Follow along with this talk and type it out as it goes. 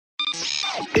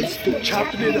It's the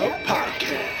Chopping It Up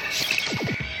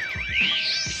Podcast.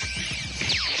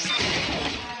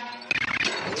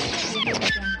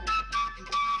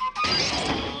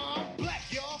 Black,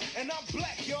 y'all, and I'm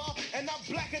black, y'all, and I'm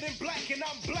blacker than black, and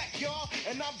I'm black, y'all,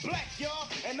 and I'm black, y'all,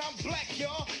 and I'm black,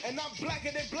 y'all, and I'm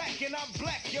blacker than black, and I'm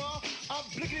black, y'all. I'm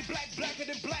blickety black, blacker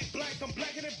than black, black, I'm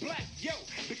blacker than black, yo,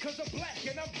 because I'm black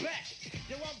and I'm back.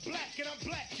 Yo, I'm black and I'm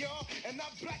black, y'all, and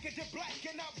I'm blacker than black,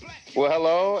 and I'm black. Well,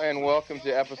 hello and welcome to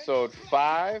episode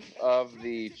 5 of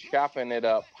the Chopping It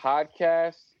Up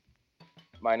podcast.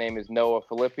 My name is Noah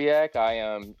Filipiak. I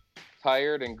am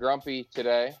tired and grumpy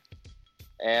today,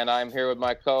 and I'm here with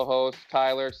my co-host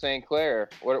Tyler St. Clair.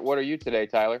 What are you today,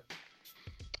 Tyler?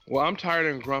 Well, I'm tired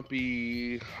and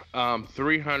grumpy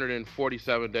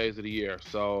 347 days of the year,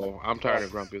 so I'm tired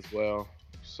and grumpy as well.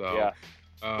 So,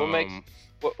 yeah.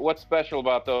 What's special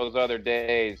about those other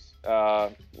days?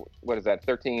 What is that,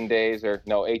 13 days or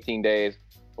no, 18 days?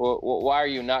 Why are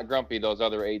you not grumpy those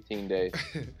other 18 days?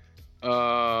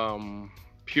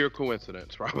 Pure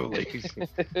coincidence, probably.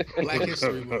 Black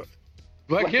History Month.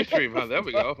 Black History Month, there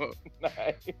we go.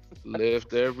 Nice.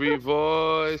 Lift every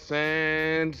voice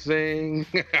and sing.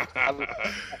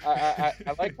 I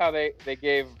like how they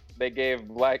gave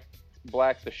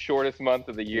blacks the shortest month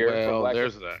of the year. Well,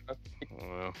 there's that.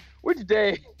 Well. Which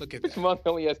Look at which that. month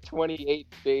only has 28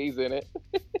 days in it?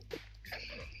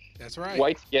 That's right.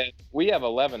 Whites we have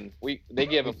 11. They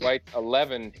give whites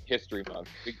 11 history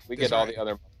months. We get all right. the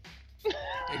other.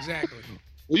 Exactly.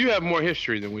 Well, you have more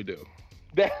history than we do.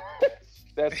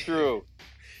 That's true.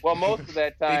 Well, most of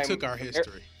that time They took our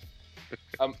history.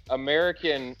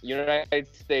 American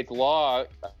United States law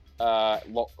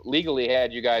legally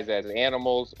had you guys as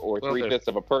animals or 3/5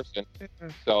 of a person.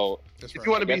 So That's If right.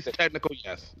 you want to be guess technical,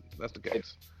 yes, that's the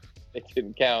case. it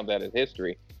didn't count that as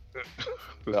history.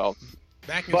 So,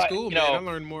 Back in but, school, you man, know- I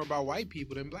learned more about white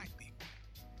people than black people.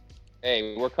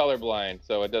 hey, we're colorblind,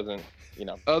 so it doesn't,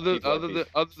 Other people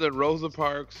are than Rosa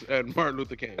Parks and Martin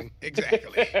Luther King.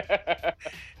 Exactly.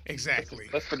 Exactly.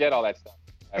 Let's forget all that stuff.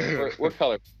 We're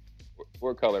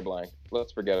colorblind.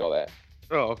 Let's forget all that.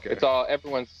 Oh, okay. It's all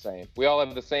everyone's the same. We all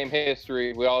have the same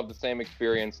history. We all have the same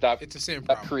experience. Stop It's the same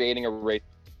Stop problem. creating a race.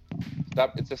 We're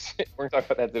gonna talk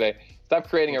about that today. Stop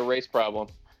creating a race problem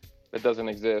that doesn't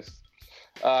exist.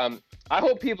 I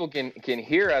hope people can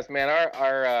hear us, man.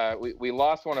 We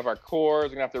lost one of our cores.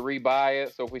 We're gonna have to rebuy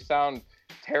it. So if we sound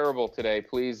terrible today,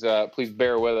 please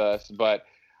bear with us. But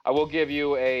I will give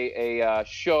you a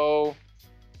show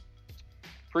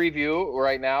preview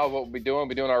right now of what we'll be doing. We'll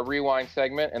be doing our rewind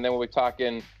segment, and then we'll be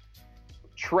talking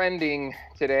trending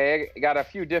today. I got a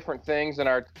few different things in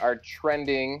our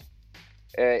trending,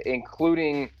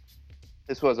 including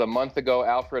this was a month ago.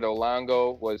 Alfred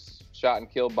Olango was shot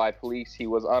and killed by police. He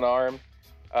was unarmed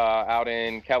out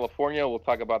in California. We'll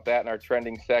talk about that in our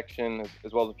trending section,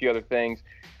 as well as a few other things.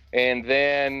 And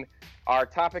then our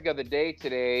topic of the day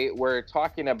today, we're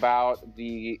talking about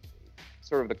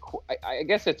I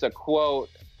guess it's a quote.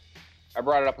 I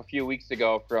brought it up a few weeks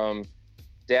ago from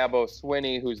Dabo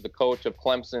Swinney, who's the coach of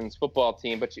Clemson's football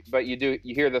team. But you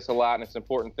hear this a lot, and it's an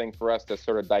important thing for us to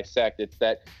sort of dissect. It's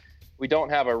that we don't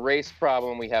have a race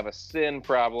problem, we have a sin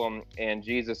problem, and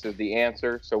Jesus is the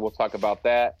answer. So we'll talk about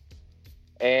that.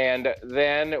 And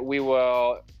then we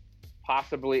will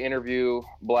possibly interview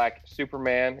Black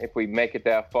Superman if we make it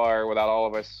that far without all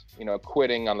of us,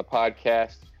 quitting on the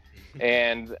podcast.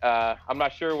 And I'm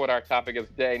not sure what our topic of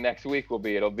the day next week will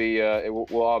be.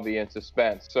 We'll all be in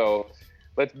suspense. So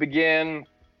let's begin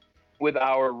with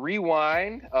our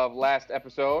rewind of last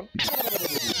episode.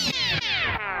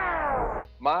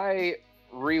 My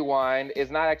rewind is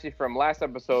not actually from last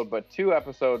episode, but 2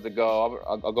 episodes ago.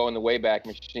 I'll go in the Wayback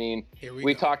Machine. Here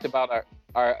We go. talked about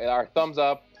our thumbs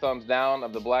up, thumbs down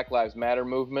of the Black Lives Matter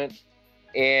movement.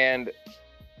 And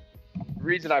the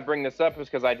reason I bring this up is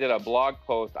because I did a blog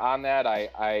post on that.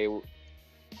 I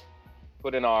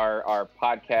put in our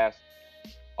podcast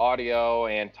audio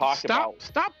and talked about.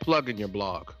 Stop plugging your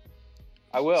blog.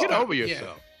 I will. Get over Yeah.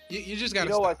 yourself. You just got to You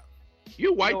know stop. what?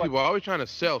 You white know what? people are always trying to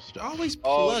sell stuff. Always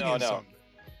Oh, plugging no. something.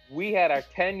 We had our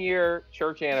 10-year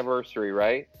church anniversary,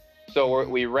 right? So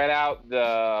we rent out the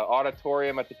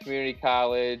auditorium at the community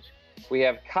college. We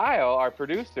have Kyle, our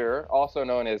producer, also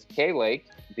known as K-Lake,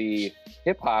 the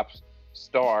hip-hop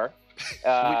star.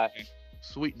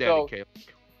 Sweet so- daddy,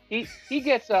 Caleb. He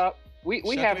gets up. We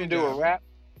Shut have me him do a down. rap.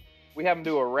 We have him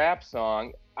do a rap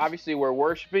song. Obviously, we're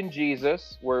worshiping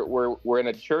Jesus. We're in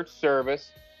a church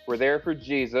service. We're there for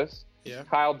Jesus. Yeah.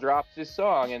 Kyle drops his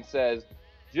song and says,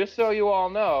 "Just so you all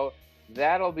know,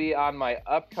 that'll be on my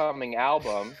upcoming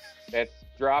album that's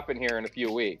dropping here in a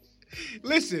few weeks."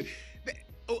 Listen,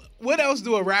 What else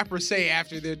do a rapper say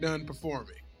after they're done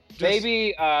performing?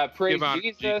 Maybe praise Give honor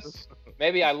to Jesus.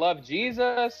 Maybe I love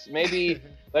Jesus. Maybe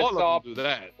let's all all of them do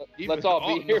that. let's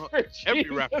all be here for Every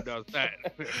Jesus. rapper does that.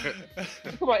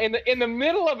 Come on, in the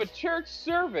middle of a church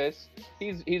service,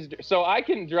 he's so I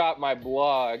can drop my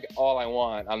blog all I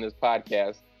want on this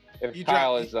podcast. If You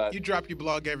Kyle drop, is you drop your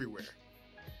blog everywhere.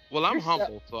 Well, I'm You're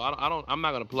humble, so I'm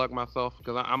not gonna plug myself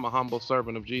because I'm a humble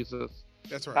servant of Jesus.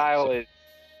 That's right. Kyle is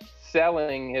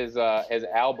selling his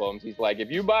albums. He's like, if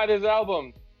you buy this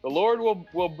album, the Lord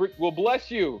will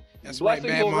bless you. That's right,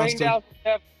 Blessings Mad will rain Monster. down from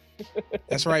heaven.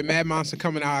 That's right, Mad Monster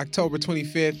coming out October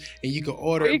 25th, and you can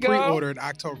There you go. pre-order it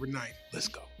October 9th. Let's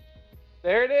go.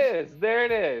 There it is. There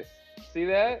it is. See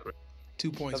that?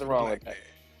 2 points Nothing for wrong Black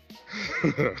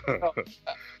with Man.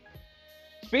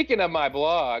 Speaking of my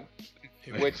blog,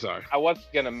 which Sorry. I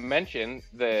wasn't going to mention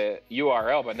the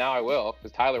URL, but now I will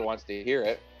because Tyler wants to hear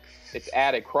it. It's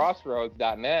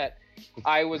 @crossroads.net.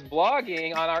 I was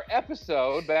blogging on our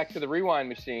episode, Back to the Rewind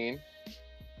Machine,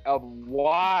 of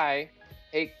why.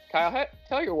 Hey, Kyle,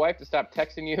 tell your wife to stop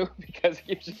texting you because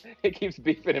it keeps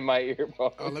beeping in my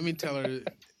earphone. Oh, let me tell her.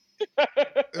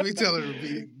 Let me tell her to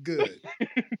be good.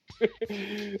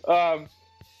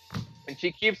 And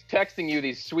she keeps texting you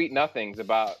these sweet nothings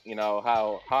about,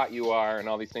 how hot you are and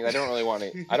all these things. I don't really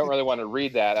want to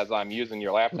read that as I'm using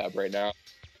your laptop right now.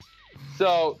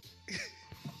 So,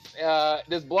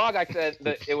 this blog, I said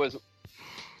that it was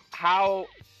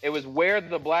where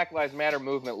the Black Lives Matter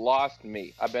movement lost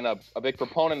me. I've been a big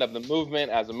proponent of the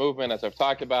movement, as I've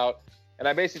talked about. And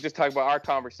I basically just talked about our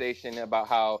conversation about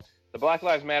how the Black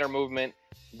Lives Matter movement,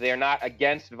 they're not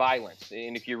against violence.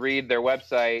 And if you read their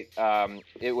website,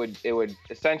 it would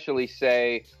essentially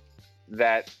say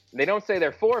that they don't say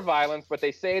they're for violence, but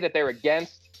they say that they're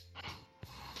against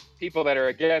people that are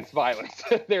against violence.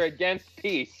 They're against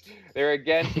peace. They're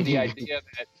against the idea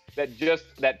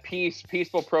that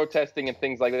peaceful protesting and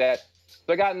things like that.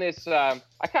 So I got in this.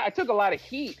 I took a lot of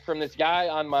heat from this guy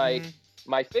on my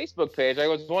Facebook page. I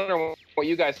was wondering what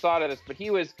you guys thought of this, but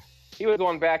he was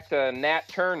going back to Nat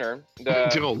Turner.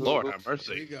 Oh, Lord have There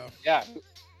mercy. you go. Yeah,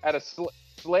 had a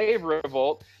slave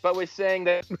revolt, but was saying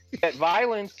that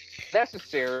violence is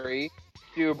necessary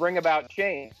to bring about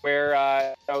change.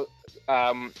 Where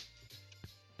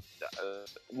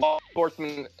law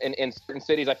enforcement in certain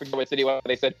cities, I forget what city,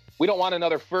 they said, we don't want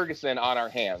another Ferguson on our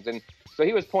hands. And so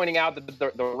he was pointing out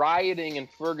that the rioting in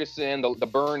Ferguson, the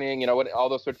burning, all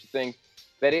those sorts of things,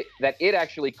 that it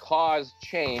actually caused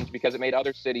change because it made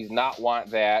other cities not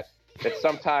want that. That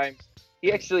sometimes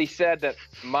he actually said that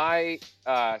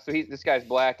this guy's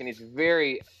black and he's a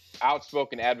very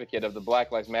outspoken advocate of the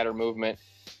Black Lives Matter movement.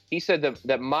 He said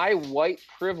that my white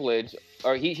privilege,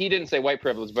 or he didn't say white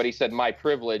privilege, but he said my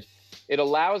privilege, it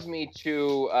allows me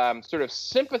to sort of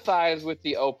sympathize with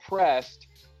the oppressed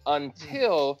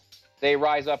until they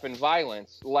rise up in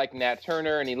violence, like Nat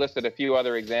Turner, and he listed a few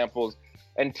other examples,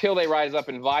 until they rise up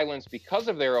in violence because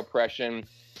of their oppression.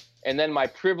 And then my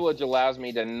privilege allows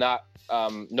me to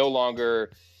no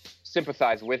longer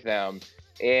sympathize with them.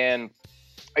 And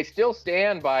I still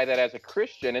stand by that as a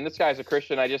Christian. And this guy's a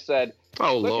Christian. I just said,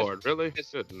 Oh, look, Lord, really?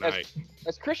 Good night.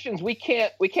 as Christians, we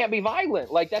can't be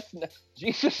violent. Like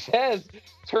Jesus says,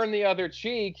 turn the other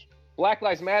cheek. Black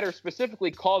Lives Matter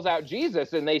specifically calls out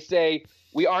Jesus, and they say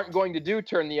we aren't going to do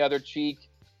turn the other cheek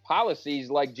policies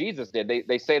like Jesus did.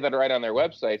 They say that right on their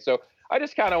website. So I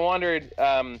just kind of wondered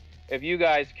if you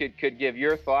guys could give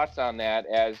your thoughts on that,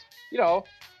 as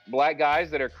black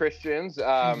guys that are Christians,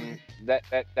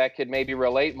 that could maybe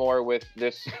relate more with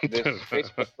this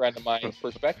Facebook friend of mine's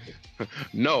perspective.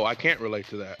 No, I can't relate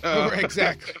to that.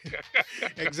 Exactly.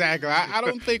 Exactly. I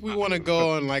don't think we want to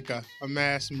go on like a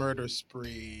mass murder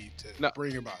spree to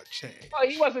bring about change. Well,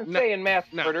 he wasn't saying mass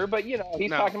murder, but he's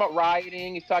talking about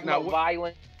rioting. He's talking about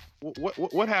violence.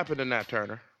 What happened in Nat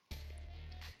Turner?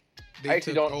 They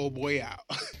took old boy out.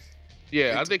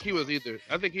 Yeah, I think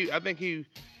he.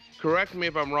 Correct me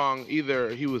if I'm wrong.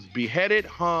 Either he was beheaded,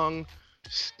 hung.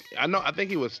 I think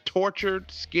he was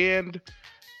tortured, skinned.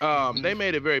 They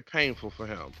made it very painful for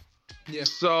him. Yeah.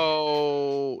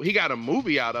 So he got a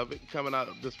movie out of it coming out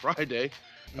this Friday,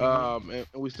 and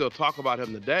we still talk about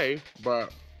him today.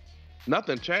 But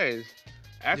nothing changed.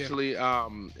 Actually,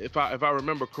 if I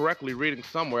remember correctly, reading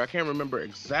somewhere, I can't remember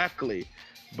exactly,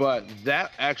 but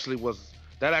that actually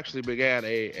began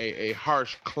a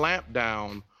harsh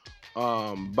clampdown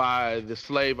by the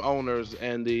slave owners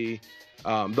and the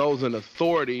those in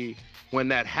authority. When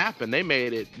that happened, they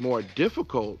made it more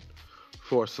difficult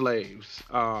for slaves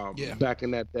back in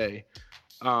that day,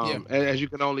 and as you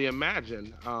can only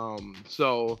imagine.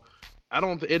 So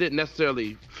it didn't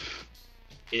necessarily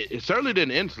it certainly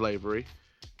didn't end slavery.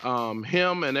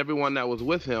 Him and everyone that was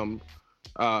with him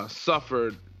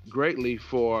suffered greatly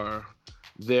for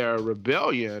their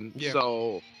rebellion. Yeah.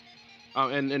 So,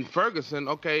 and Ferguson,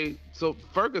 okay, so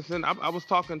Ferguson, I was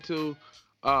talking to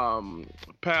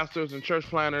pastors and church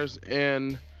planners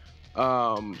in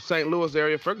St. Louis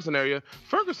area, Ferguson area.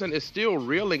 Ferguson is still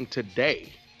reeling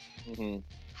today. Mm-hmm.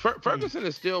 Ferguson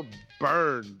is still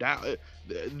burned down.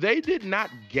 They did not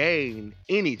gain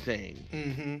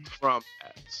anything from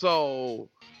that. So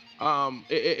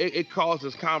it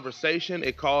causes conversation.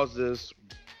 It causes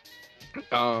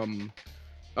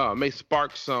may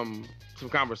spark some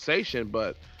conversation,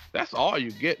 but that's all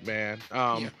you get, man.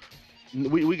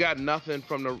 We got nothing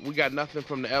from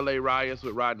the LA riots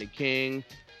with Rodney King.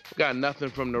 We got nothing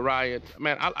from the riots.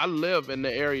 Man, I live in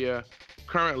the area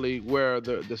currently where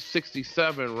the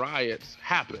 67 riots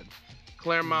happened.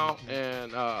 Claremont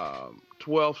and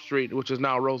 12th Street, which is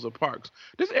now Rosa Parks.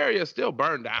 This area is still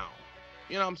burned down.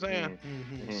 You know what I'm saying?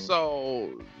 Mm-hmm. So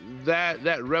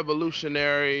that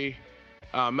revolutionary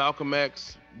Malcolm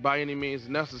X, by any means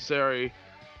necessary,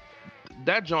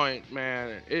 that joint,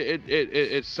 man,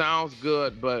 it sounds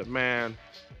good, but man,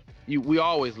 we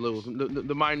always lose.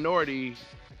 The minority,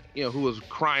 you know, who was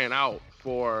crying out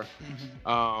for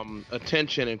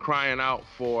attention and crying out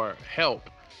for help,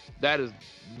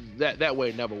 that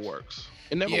way never works.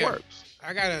 It never works.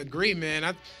 I gotta agree, man.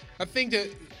 I think that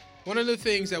one of the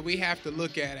things that we have to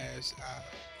look at as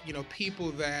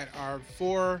people that are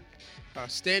for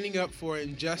standing up for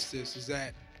injustice is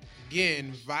that,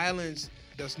 again, violence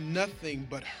does nothing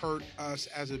but hurt us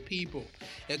as a people.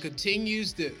 It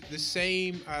continues the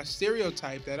same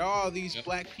stereotype that these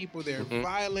black people, they're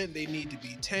violent, they need to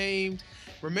be tamed.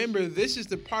 Remember, this is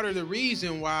the part of the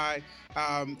reason why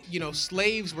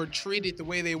slaves were treated the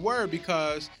way they were,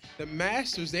 because the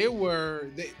masters,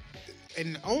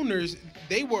 and owners,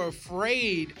 they were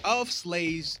afraid of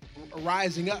slaves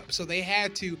rising up, so they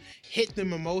had to hit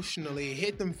them emotionally,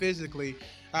 hit them physically,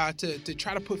 to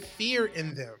try to put fear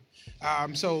in them.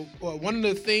 So one of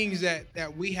the things that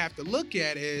we have to look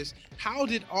at is, how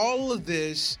did all of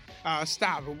this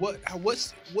stop? What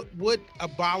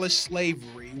abolished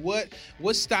slavery? What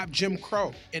stopped Jim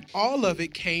Crow? And all of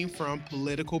it came from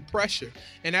political pressure.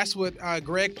 And that's what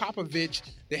Greg Popovich,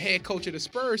 the head coach of the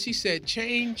Spurs, he said,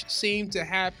 change seemed to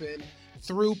happen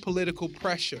through political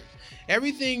pressure.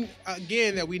 Everything,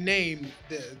 again, that we named,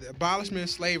 the abolishment of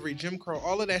slavery, Jim Crow,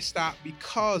 all of that stopped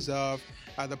because of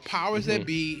the powers that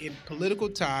be in political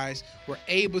ties were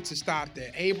able to stop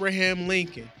that. Abraham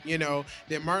Lincoln,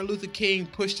 then Martin Luther King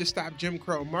pushed to stop Jim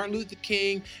Crow. Martin Luther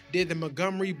King did the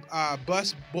Montgomery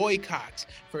bus boycotts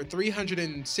for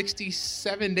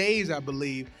 367 days, I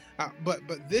believe. But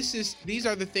these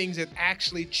are the things that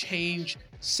actually change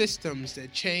systems,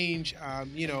 that change,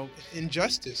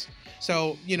 injustice.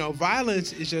 So,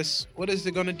 violence is just, what is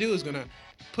it going to do? It's going to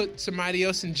put somebody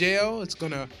else in jail. It's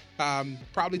going to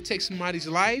probably take somebody's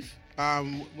life.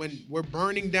 When we're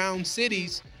burning down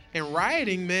cities and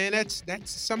rioting, man, that's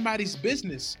somebody's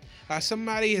business.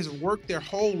 Somebody has worked their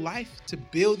whole life to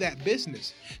build that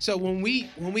business. So when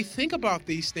we think about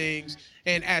these things,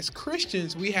 and as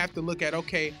Christians, we have to look at,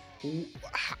 okay,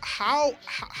 how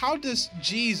does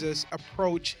Jesus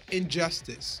approach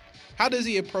injustice? How does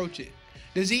he approach it?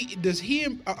 Does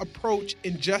he approach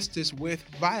injustice with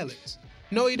violence?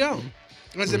 No, he don't.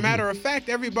 As a matter of fact,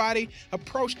 everybody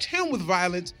approached him with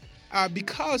violence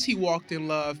because he walked in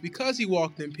love, because he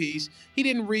walked in peace. He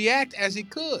didn't react as he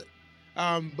could.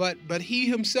 But he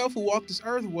himself, who walked this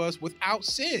earth, was without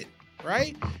sin,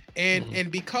 right?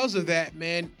 And because of that,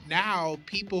 man, now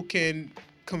people can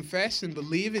confess and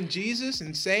believe in Jesus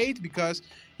and saved because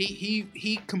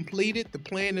he completed the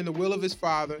plan and the will of his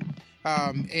Father.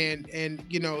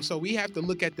 So we have to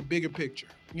look at the bigger picture.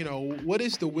 What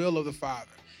is the will of the Father?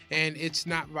 And it's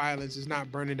not violence. It's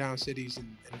not burning down cities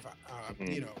and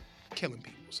killing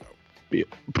people. So, yeah,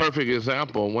 perfect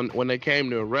example. When they came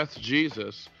to arrest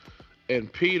Jesus,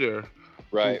 and Peter,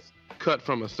 right, cut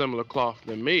from a similar cloth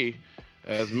than me,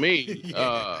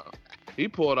 he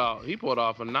pulled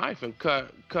off a knife and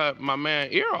cut my man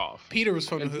ear off. Peter was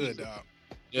from the hood, dog.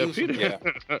 Yeah, Peter. Yeah.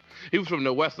 He was from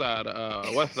the west side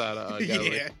Galilee.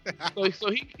 Yeah.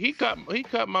 So he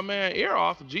cut my man ear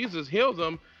off. Jesus heals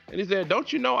him, and he said,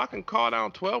 "Don't you know I can call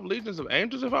down 12 legions of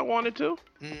angels if I wanted to?"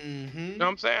 Mm-hmm. You know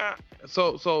what I'm saying?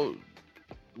 So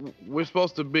we're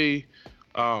supposed to be.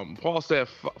 Paul said,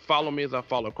 "Follow me as I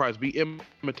follow Christ. Be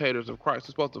imitators of Christ."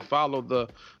 We're supposed to follow the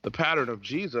pattern of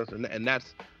Jesus, and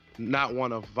that's not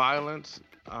one of violence.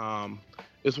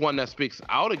 It's one that speaks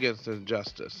out against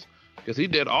injustice, because he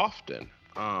did often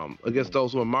against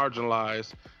those who are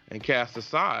marginalized and cast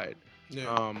aside.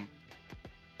 Yeah.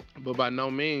 But by no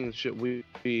means should we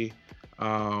be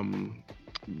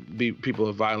people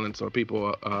of violence or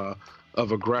people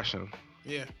of aggression.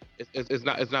 Yeah.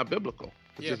 It's not biblical.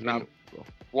 It's just not biblical.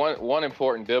 One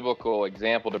important biblical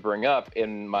example to bring up,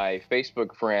 and my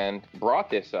Facebook friend brought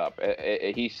this up.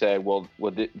 He said, well,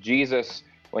 Jesus,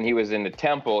 when he was in the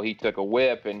temple, he took a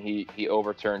whip and he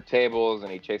overturned tables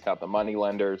and he chased out the money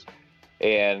lenders.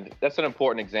 And that's an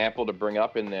important example to bring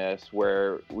up in this,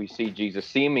 where we see Jesus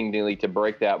seemingly to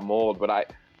break that mold. But I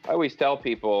always tell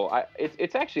people,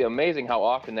 it's actually amazing how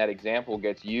often that example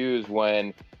gets used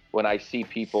when I see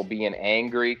people being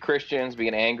angry, Christians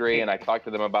being angry, and I talk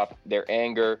to them about their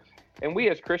anger. And we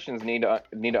as Christians need to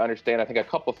understand, I think, a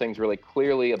couple things really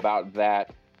clearly about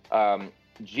that.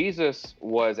 Jesus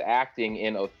was acting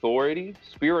in authority,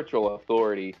 spiritual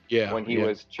authority, when he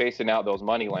was chasing out those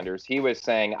moneylenders. He was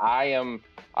saying, I am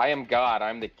God,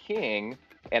 I'm the king,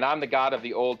 and I'm the God of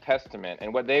the Old Testament.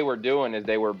 And what they were doing is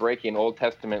they were breaking Old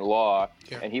Testament law,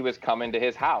 and he was coming to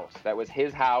his house. That was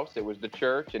his house. It was the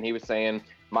church, and he was saying,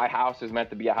 my house is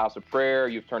meant to be a house of prayer.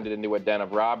 You've turned it into a den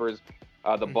of robbers.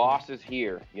 The boss is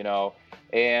here,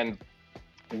 and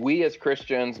we as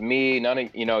Christians, me, none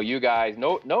of you guys,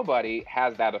 nobody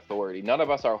has that authority. None of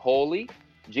us are holy.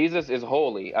 Jesus is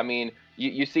holy. I mean,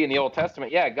 you see in the Old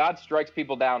Testament, God strikes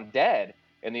people down dead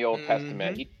in the Old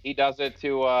Testament. He does it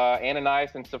to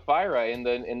Ananias and Sapphira in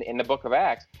the book of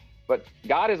Acts. But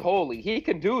God is holy. He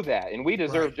can do that, and we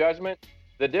deserve judgment.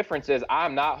 The difference is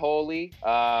I'm not holy.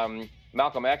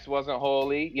 Malcolm X wasn't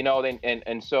holy,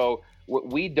 and so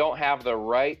we don't have the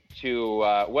right to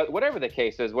whatever the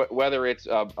case is, whether it's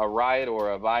a riot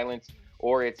or a violence,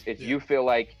 or it's you feel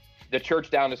like the church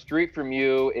down the street from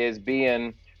you is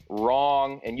being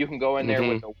wrong, and you can go in there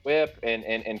with a whip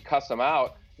and cuss them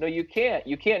out. No, you can't.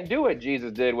 You can't do what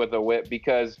Jesus did with a whip,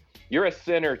 because you're a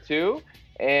sinner too.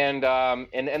 And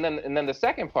then the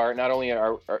second part, not only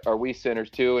are we sinners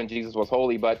too, and Jesus was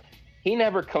holy, but he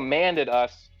never commanded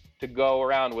us to go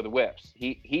around with whips.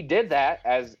 He did that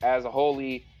as a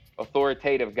holy,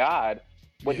 authoritative God.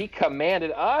 What he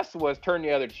commanded us was turn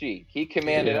the other cheek. He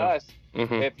commanded us,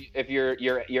 if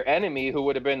your enemy, who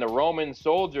would have been the Roman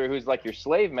soldier, who's like your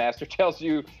slave master, tells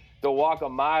you to walk a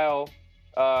mile,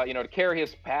 to carry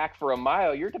his pack for a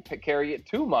mile, you're to carry it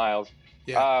 2 miles.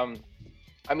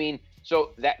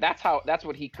 So that's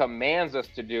what he commands us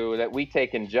to do, that we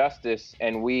take injustice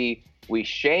and we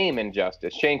shame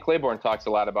injustice. Shane Claiborne talks a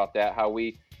lot about that, how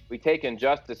we take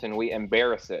injustice and we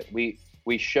embarrass it. We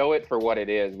show it for what it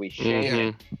is. We shame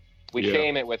it. We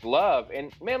shame it with love.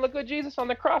 And man, look at Jesus on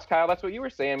the cross, Kyle. That's what you were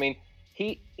saying. I mean,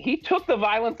 he took the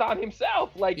violence on himself.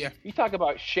 You talk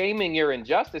about shaming your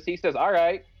injustice. He says, all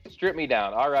right, strip me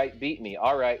down. All right, beat me.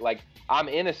 All right, like I'm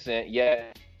innocent,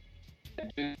 yet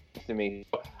do this to me.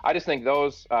 I just think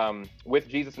those, with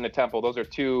Jesus in the temple, those are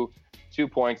two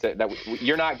points that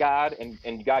you're not God,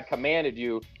 and God commanded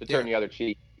you to turn the other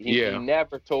cheek. He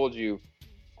never told you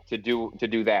to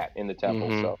do that in the temple.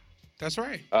 So that's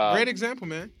right. Great example,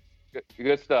 man.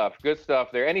 Good stuff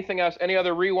there. Anything else, any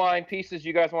other rewind pieces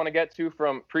you guys want to get to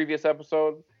from previous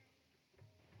episodes?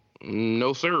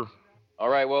 No, sir. All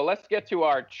right, well, let's get to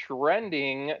our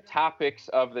trending topics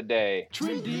of the day.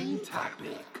 Trending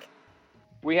topic.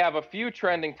 We have a few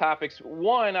trending topics.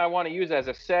 One I want to use as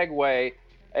a segue,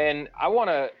 and I want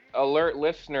to alert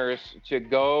listeners to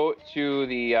go to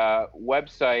the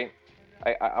website.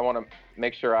 I want to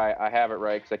make sure I have it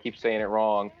right, because I keep saying it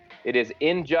wrong. It is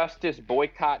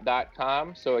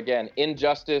injusticeboycott.com. So again,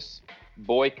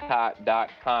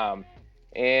 injusticeboycott.com.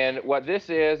 And what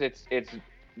this is, it's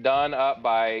done up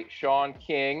by Sean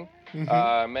King.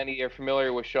 Many are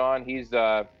familiar with Sean. He's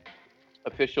the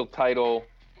official title.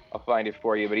 I'll find it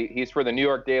for you, but he's for the New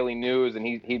York Daily News, and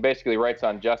he basically writes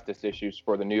on justice issues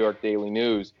for the New York Daily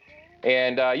News.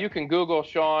 And you can Google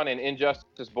Sean and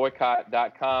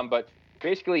injusticeboycott.com, but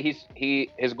basically his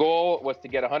goal was to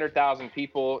get 100,000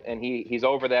 people, and he's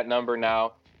over that number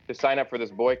now, to sign up for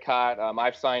this boycott.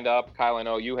 I've signed up. Kyle, I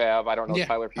know you have. I don't know,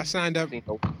 Tyler. I signed up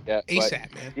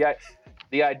ASAP, man. Yeah,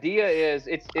 the idea is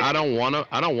it's I don't want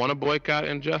to boycott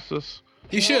injustice.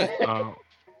 You should.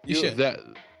 You should.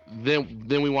 Then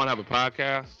we want to have a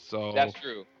podcast. So that's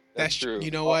true. That's true.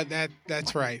 You know what?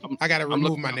 That's right. I got to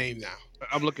remove my name now.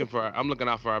 I'm looking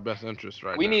out for our best interest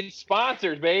right now. We need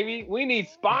sponsors, baby. We need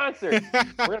sponsors.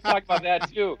 We're gonna talk about that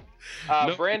too.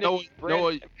 Brandon,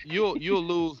 you'll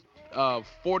lose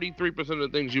 43% of the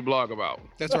things you blog about.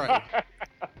 That's right.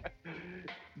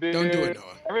 Dude, don't do it,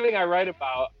 Noah. Everything I write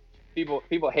about,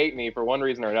 people hate me for one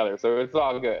reason or another. So it's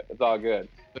all good. It's all good.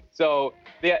 So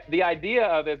the idea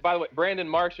of this, by the way, Brandon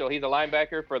Marshall, he's a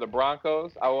linebacker for the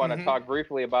Broncos. I want to talk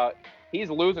briefly about he's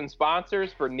losing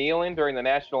sponsors for kneeling during the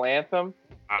national anthem.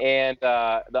 And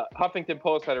the Huffington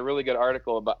Post had a really good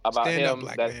article about Stand him. up,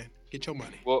 black man. Get your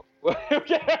money. We'll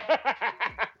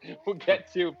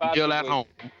get to possibly. You're at home.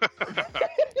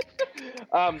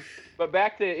 But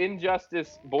back to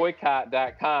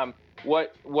injusticeboycott.com.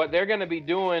 What they're going to be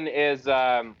doing is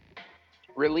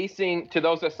releasing, to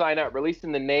those that sign up,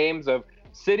 releasing the names of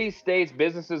cities, states,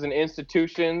 businesses, and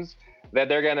institutions that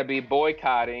they're going to be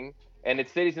boycotting. And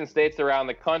it's cities and states around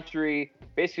the country,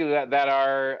 basically that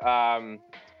are,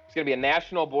 it's going to be a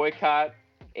national boycott.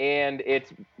 And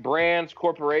it's brands,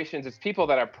 corporations, it's people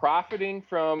that are profiting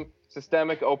from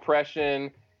systemic oppression.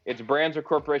 It's brands or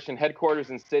corporation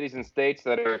headquarters in cities and states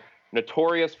that are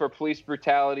notorious for police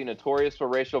brutality, notorious for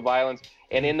racial violence,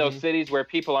 and in those cities where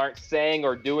people aren't saying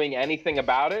or doing anything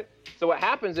about it. So what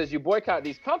happens is you boycott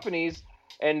these companies,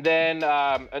 and then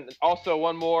and also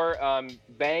one more,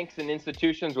 banks and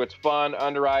institutions which fund,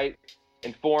 underwrite,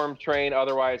 inform, train,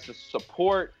 otherwise to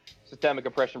support systemic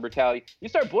oppression, brutality. You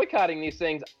start boycotting these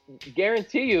things,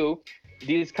 guarantee you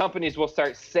these companies will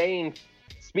start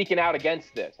speaking out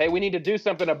against this. Hey, we need to do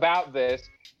something about this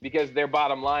because their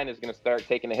bottom line is going to start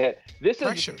taking a hit. This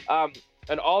Pressure. is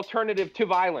an alternative to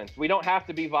violence. We don't have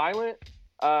to be violent.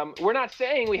 We're not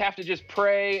saying we have to just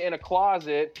pray in a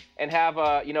closet and have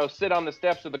sit on the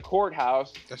steps of the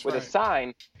courthouse with a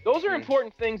sign. Those are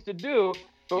important things to do,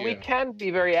 but we can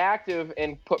be very active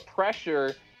and put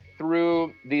pressure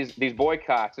through these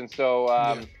boycotts. And so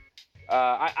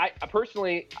I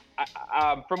personally,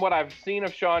 from what I've seen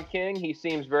of Shaun King, he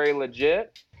seems very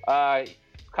legit.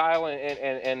 Kyle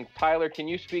and Tyler, can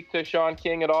you speak to Shaun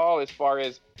King at all as far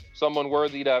as someone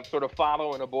worthy to sort of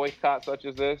follow in a boycott such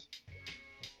as this?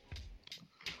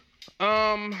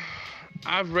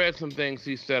 I've read some things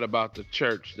he said about the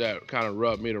church that kind of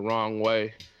rubbed me the wrong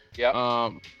way.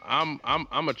 Yeah.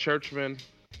 I'm a churchman.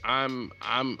 I'm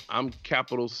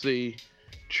capital C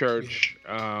church.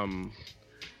 I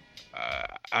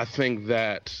think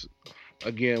that,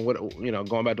 again,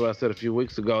 going back to what I said a few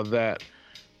weeks ago, that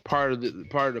part of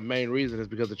the main reason is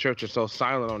because the church is so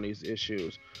silent on these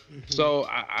issues. So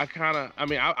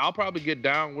I'll probably get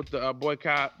down with the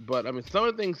boycott, but I mean, some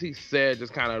of the things he said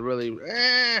just kind of really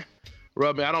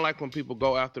rub me. I don't like when people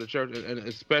go after the church, and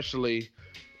especially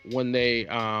when they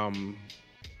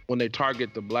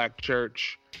target the black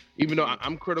church. Even though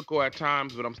I'm critical at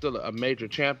times, but I'm still a major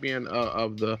champion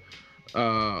of the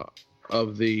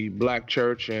black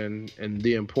church and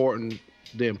the importance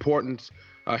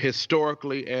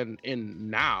historically and in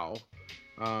now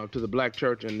to the black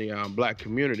church and the black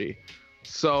community.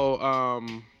 So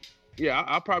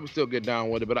I'll probably still get down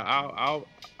with it, but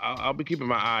I'll be keeping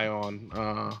my eye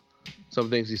on some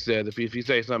things he said. If he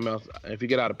says something else, if he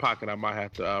get out of pocket, I might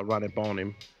have to run up on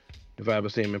him if I ever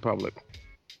see him in public.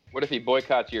 What if he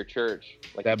boycotts your church?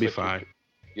 Like, that'd be fine.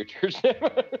 Your church?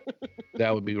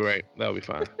 That would be great. That would be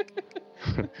fine.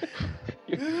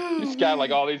 He's got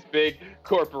like all these big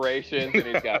corporations, and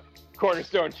he's got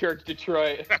Cornerstone Church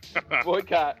Detroit.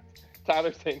 Boycott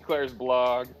Tyler St. Clair's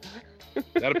blog.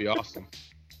 That'd be awesome.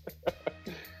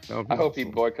 I hope he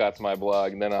boycotts my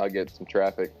blog, and then I'll get some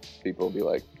traffic. People will be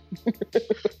like,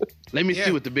 let me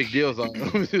see what the big deals are.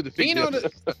 Let me see what the big deals are.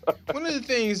 One of the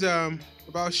things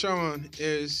about Shaun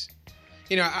is,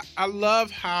 I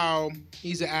love how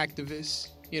he's an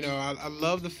activist. I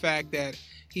love the fact that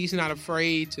he's not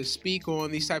afraid to speak on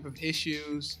these type of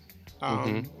issues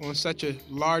on such a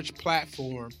large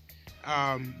platform.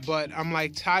 But I'm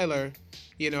like Tyler,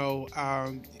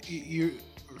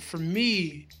 for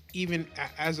me, even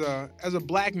as a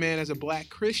black man, as a black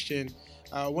Christian,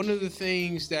 one of the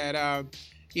things that,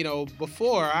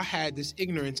 before I had this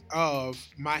ignorance of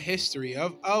my history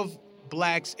of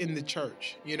blacks in the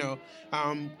church, in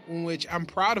which I'm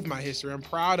proud of my history. I'm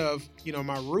proud of,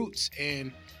 my roots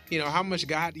and, how much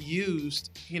God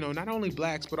used, not only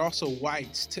blacks, but also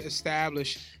whites to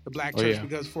establish the black church.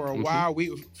 Because for a while,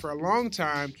 for a long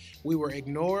time, we were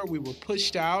ignored, we were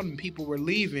pushed out, and people were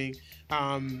leaving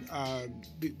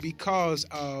because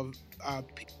of,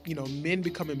 men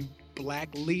becoming black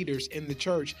leaders in the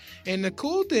church. And the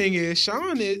cool thing is,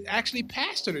 Shaun is actually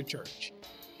pastored a church.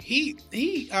 He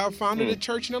founded a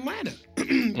church in Atlanta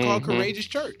called Courageous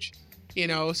Church.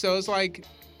 So it's like,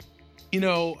 I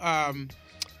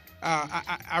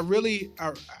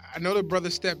know the brother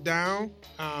stepped down,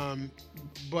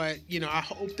 but I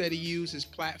hope that he used his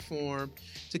platform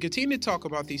to continue to talk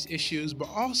about these issues, but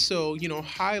also,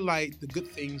 highlight the good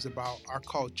things about our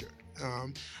culture,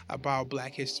 about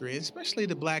black history, and especially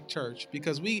the black church,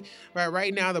 because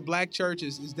right now the black church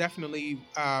is definitely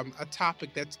a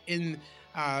topic that's in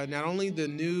not only the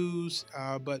news,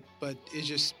 but it's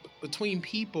just between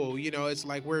people, it's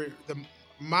like we're the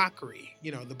mockery.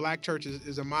 The black church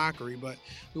is a mockery, but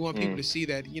we want people to see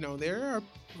that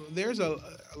there's a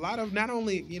lot of not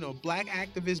only black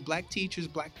activists, black teachers,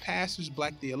 black pastors,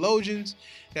 black theologians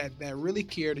that really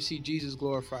care to see Jesus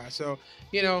glorified. So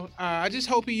I just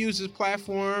hope he uses his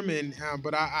platform, and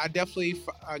but I definitely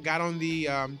got on the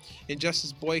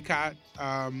injustice boycott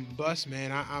bus,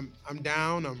 man. I'm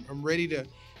down. I'm ready to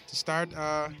start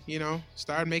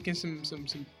start making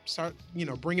start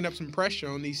bringing up some pressure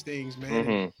on these things,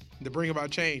 man, to bring about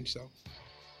change. So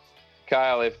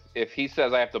Kyle, if he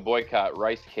says I have to boycott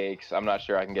rice cakes, I'm not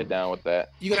sure I can get down with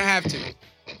that. You're gonna have to.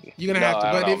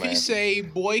 But if you say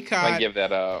boycott, I give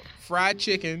that up. Fried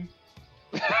chicken,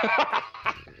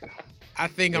 I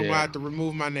think I'm gonna have to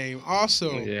remove my name.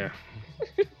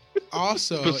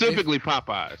 Also, specifically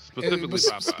Popeyes.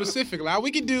 Specifically, we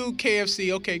can do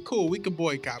KFC. Okay, cool. We can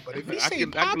boycott. But if you say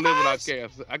Popeyes, I can live without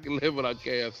KFC. I can live without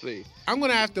KFC. I'm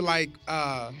gonna have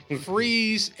to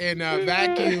freeze and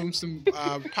vacuum some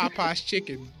Popeyes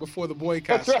chicken before the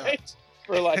boycott starts.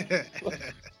 Or like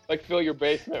fill your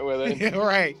basement with it. Yeah,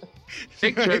 right.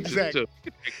 Take churches Exactly. too.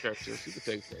 You can take churches.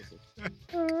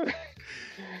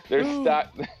 There's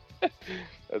stock.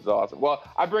 That's awesome. Well,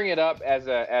 I bring it up as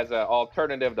a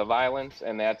alternative to violence,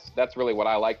 and that's really what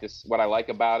I like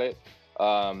about it.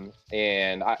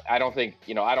 And I don't think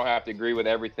I don't have to agree with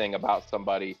everything about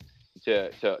somebody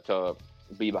to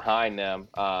be behind them.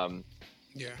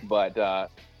 But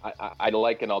I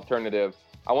like an alternative.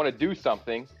 I want to do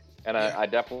something, and I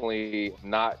definitely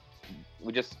not.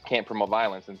 We just can't promote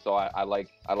violence, and so I like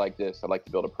this. I like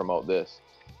to be able to promote this.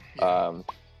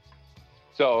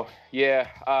 Yeah.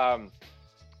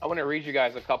 I want to read you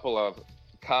guys a couple of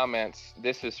comments.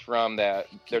 This is from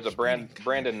there's a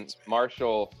Brandon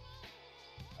Marshall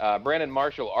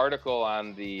article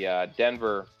on the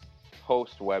Denver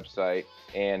Post website,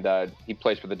 and he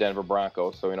plays for the Denver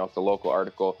Broncos, so it's a local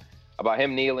article about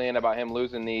him kneeling, about him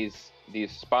losing these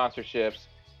sponsorships.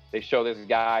 They show this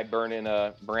guy burning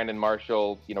a Brandon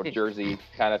Marshall, jersey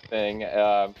kind of thing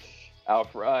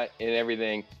out front and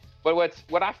everything. But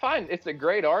what I find, it's a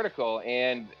great article,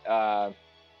 and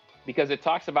because it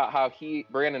talks about how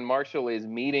Brandon Marshall is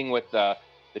meeting with the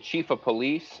chief of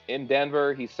police in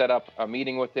Denver. He set up a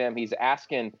meeting with him. He's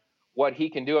asking what he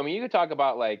can do. I mean, you could talk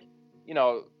about a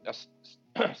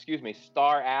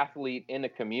star athlete in the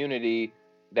community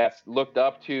that's looked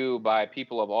up to by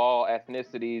people of all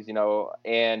ethnicities,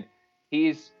 and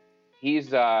he's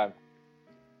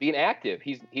being active.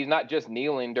 He's not just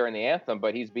kneeling during the anthem,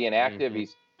 but he's being active.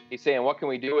 Mm-hmm. He's saying, what can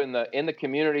we do in the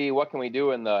community? What can we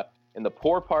do in the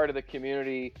poor part of the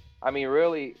community? I mean,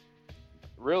 really,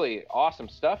 really awesome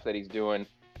stuff that he's doing.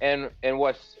 And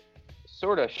what's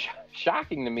sort of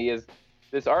shocking to me is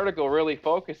this article really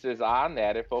focuses on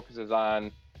that. It focuses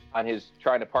on his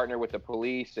trying to partner with the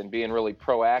police and being really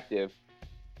proactive.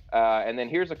 And then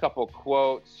here's a couple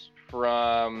quotes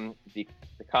from the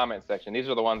comment section. These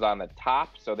are the ones on the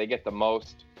top, so they get the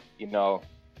most,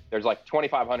 there's like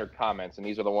 2,500 comments, and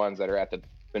these are the ones that are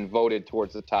been voted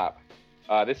towards the top.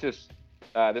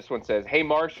 This one says, "Hey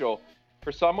Marshall,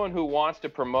 for someone who wants to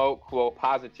promote, quote,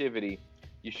 positivity,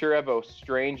 you sure have a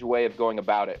strange way of going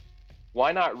about it.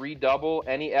 Why not redouble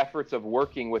any efforts of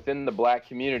working within the black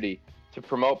community to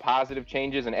promote positive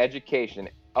changes in education,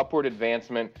 upward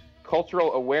advancement,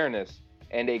 cultural awareness,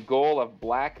 and a goal of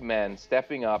black men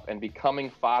stepping up and becoming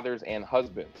fathers and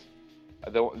husbands?"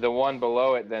 The one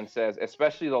below it then says,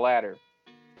 "Especially the latter.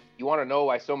 You want to know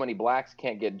why so many blacks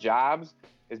can't get jobs?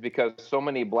 Is because so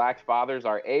many black fathers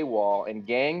are AWOL, and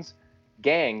gangs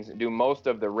do most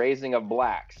of the raising of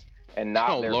blacks, and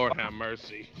not their Lord have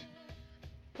mercy.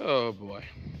 Oh boy."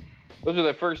 Those are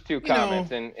the first two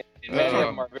comments, and many of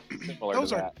them are very similar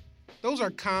to that. Those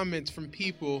are comments from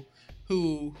people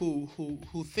who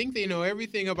think they know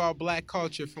everything about black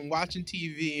culture from watching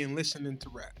TV and listening to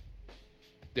rap.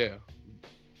 Yeah.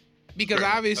 Because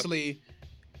obviously,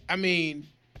 I mean,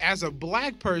 as a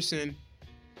black person,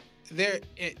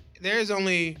 there's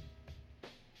only,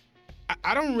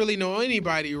 I don't really know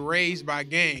anybody raised by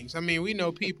gangs. I mean, we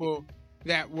know people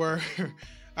that were,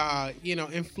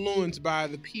 influenced by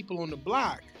the people on the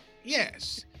block.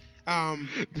 Yes.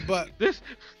 But this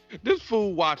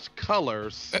fool watched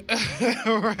Colors.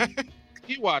 Right?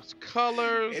 He watched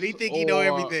Colors. And he think he know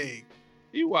everything.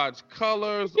 He watched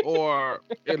Colors or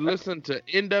listened to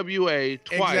NWA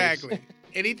twice. Exactly.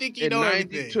 And he think he know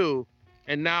everything. In '92,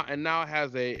 and now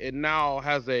has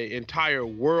a entire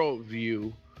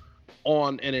worldview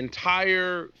on an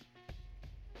entire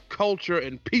culture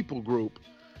and people group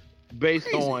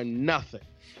based on nothing.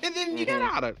 And then you get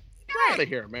out of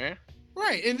here, man.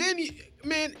 Right, and then,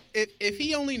 man, if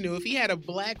he only knew, if he had a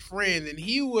black friend, then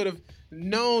he would have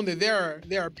known that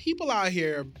there are people out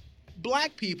here,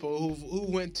 black people who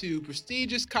went to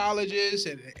prestigious colleges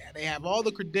and they have all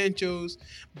the credentials,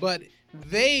 but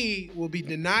they will be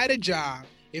denied a job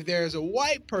if there's a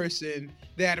white person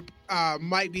that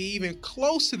might be even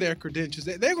close to their credentials.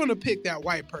 They're going to pick that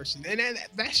white person, and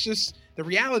that's just the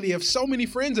reality of so many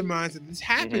friends of mine that this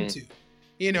happened to.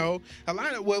 You know, a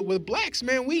lot of with blacks,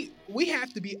 man, we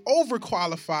have to be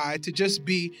overqualified to just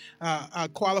be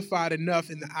qualified enough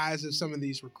in the eyes of some of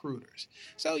these recruiters.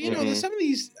 So, you know, some of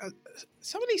these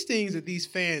things that these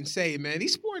fans say, man,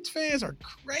 these sports fans are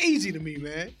crazy to me,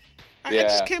 man. I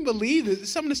just can't believe it.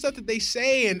 Some of the stuff that they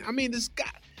say, and I mean,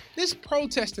 this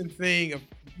protesting thing of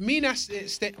me not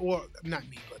not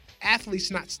me, but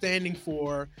athletes not standing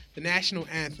for the national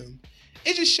anthem.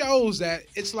 It just shows that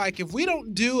it's like if we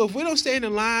don't stand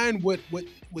in line with what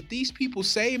these people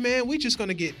say, man, we're just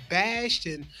gonna get bashed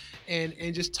and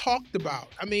just talked about.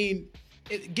 I mean,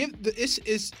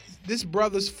 it's this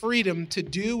brother's freedom to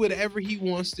do whatever he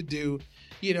wants to do.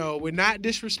 You know, we're not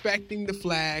disrespecting the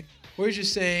flag. We're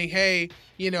just saying, hey,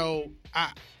 you know,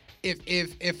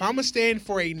 if I'm gonna stand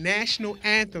for a national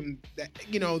anthem, that,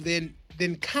 you know, then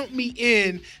count me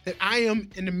in, that I am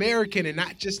an American and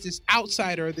not just this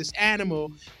outsider or this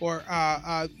animal, or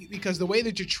because the way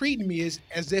that you're treating me is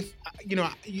as if, you know,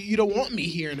 you don't want me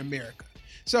here in America.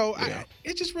 So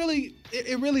it just really,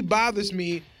 it really bothers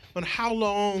me on how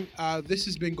long this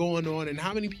has been going on and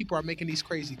how many people are making these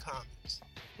crazy comments.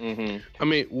 I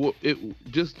mean, it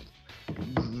just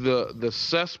the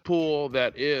cesspool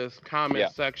that is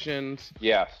comment sections.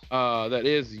 That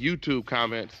is YouTube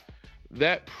comments.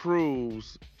 That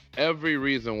proves every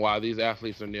reason why these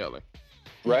athletes are kneeling.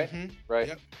 Right. Right.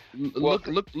 Yep. Look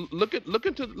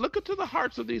into the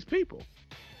hearts of these people.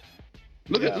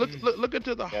 Look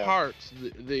into the hearts,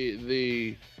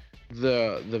 the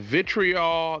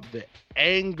vitriol, the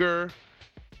anger.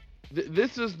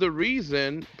 This is the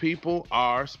reason people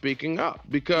are speaking up,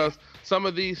 because some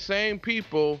of these same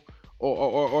people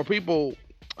or people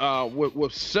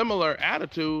with similar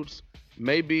attitudes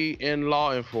may be in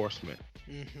law enforcement,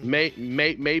 may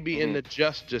be in the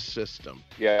justice system.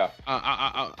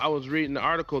 I was reading the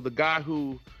article. The guy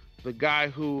who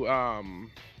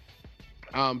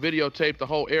videotaped the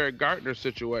whole Eric Garner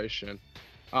situation.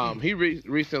 He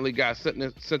recently got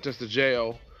sentenced to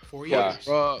jail 4 years.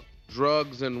 For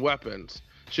drugs and weapons.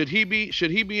 Should he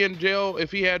be in jail if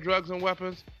he had drugs and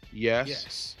weapons?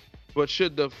 Yes. But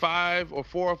should the 4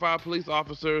 or 5 police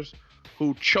officers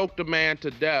who choked a man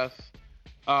to death,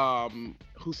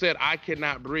 who said, I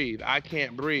cannot breathe, I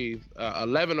can't breathe,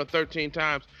 11 or 13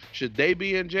 times, should they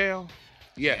be in jail?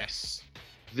 Yes.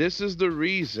 This is the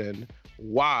reason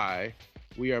why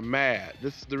we are mad.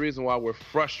 This is the reason why we're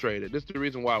frustrated. This is the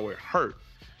reason why we're hurt,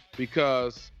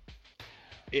 because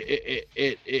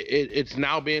it's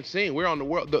now being seen. We're on the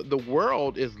world. The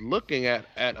world is looking at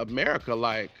America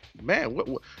like, man, what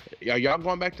are y'all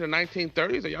going back to the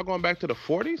 1930s? Are y'all going back to the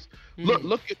 40s?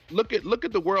 Look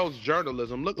at the world's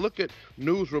journalism. Look at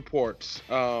news reports.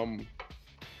 One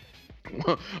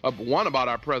about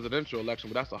our presidential election,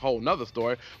 but that's a whole nother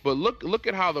story. But look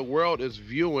at how the world is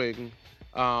viewing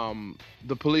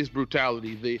the police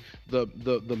brutality,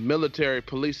 the military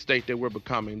police state that we're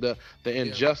becoming, the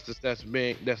injustice that's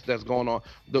going on.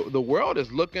 The world is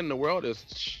looking. The world is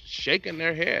shaking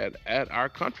their head at our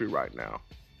country right now.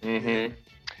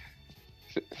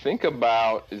 Think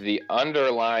about the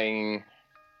underlying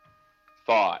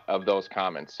thought of those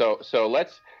comments. So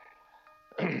let's.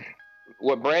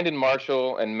 What Brandon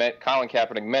Marshall and Colin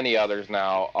Kaepernick, many others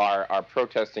now are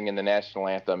protesting in the national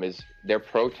anthem is they're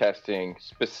protesting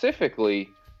specifically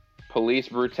police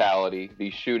brutality,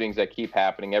 these shootings that keep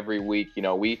happening every week. You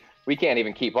know, we can't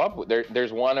even keep up with.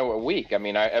 There's one a week. I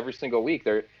mean, every single week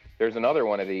there's another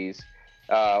one of these.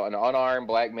 An unarmed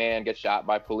black man gets shot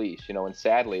by police. You know, and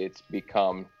sadly it's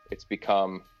become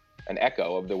an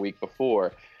echo of the week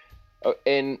before.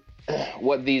 And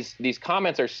what these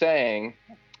comments are saying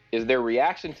is their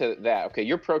reaction to that. Okay,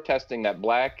 you're protesting that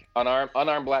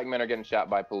unarmed black men are getting shot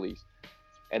by police.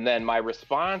 And then my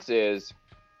response is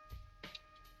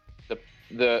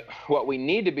what we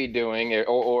need to be doing,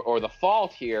 or the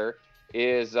fault here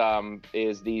is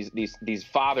these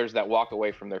fathers that walk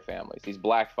away from their families, these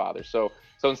black fathers. So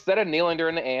instead of kneeling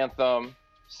during the anthem,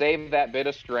 save that bit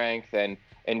of strength and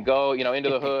go, you know, into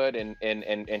the hood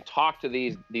and talk to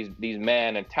these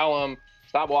men and tell them,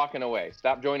 stop walking away.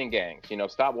 Stop joining gangs. You know,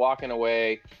 stop walking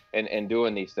away and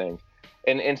doing these things.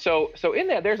 And so in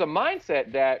that, there's a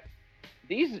mindset that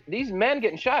these men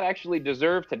getting shot actually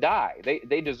deserve to die.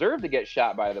 They deserve to get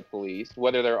shot by the police,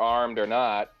 whether they're armed or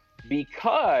not,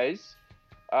 because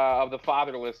of the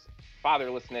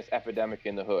fatherlessness epidemic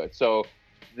in the hood. So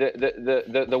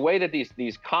the way that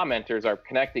these commenters are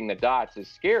connecting the dots is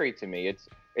scary to me. It's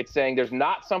saying there's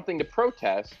not something to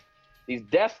protest. These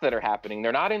deaths that are happening,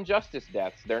 they're not injustice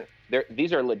deaths.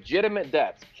 These are legitimate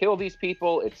deaths. Kill these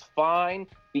people, it's fine,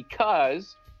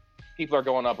 because people are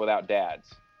going up without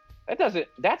dads.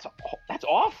 That's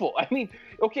awful. I mean,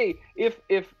 okay, if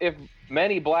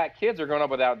many black kids are growing up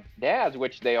without dads,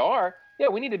 which they are, yeah,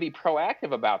 we need to be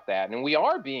proactive about that, and we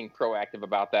are being proactive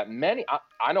about that.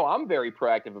 I know I'm very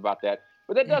proactive about that,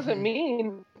 but that doesn't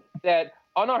mean that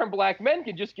unarmed black men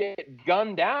can just get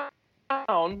gunned down.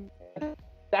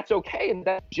 That's okay, and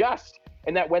that's just,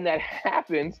 and that when that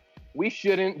happens, we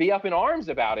shouldn't be up in arms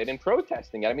about it and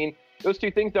protesting it. I mean, those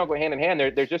two things don't go hand in hand.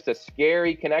 There's just a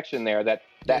scary connection there. That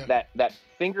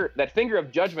finger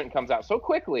of judgment comes out so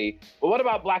quickly. Well, what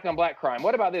about black on black crime?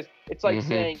 What about this? It's like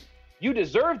saying you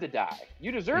deserve to die.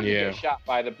 You deserve to get shot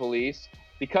by the police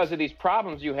because of these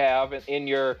problems you have in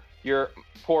your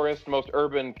poorest, most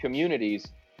urban communities.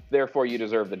 Therefore, you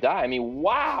deserve to die. I mean,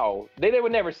 wow. They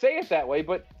would never say it that way,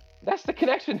 but that's the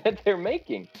connection that they're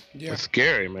making. Yeah, it's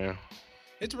scary, man.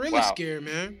 It's really scary,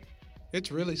 man.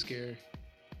 It's really scary.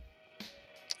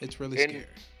 It's really scary.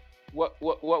 What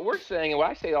we're saying, and what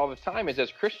I say all the time, is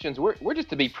as Christians, we're just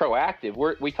to be proactive.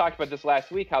 We talked about this last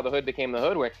week, how the hood became the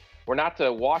hood. We're not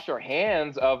to wash our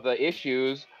hands of the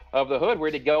issues of the hood.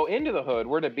 We're to go into the hood.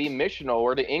 We're to be missional.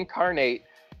 We're to incarnate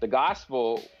the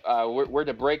gospel. We're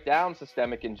to break down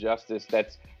systemic injustice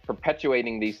that's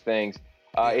perpetuating these things.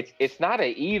 It's not a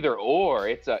either or.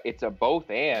 It's a both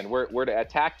and. We're to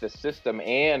attack the system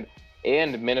and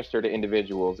minister to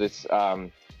individuals. It's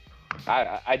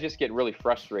I just get really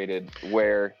frustrated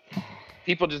where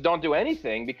people just don't do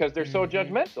anything because they're so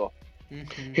judgmental.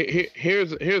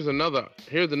 Here's another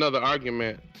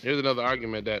argument. Here's another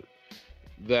argument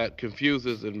that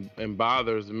confuses and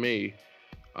bothers me.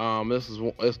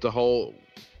 It's the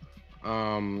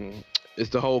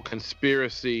whole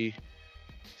conspiracy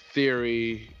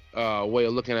theory way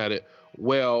of looking at it.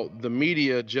 Well, the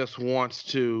media just wants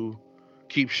to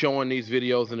keep showing these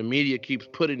videos, and the media keeps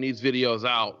putting these videos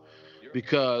out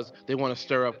because they want to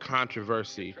stir up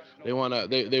controversy. They want to,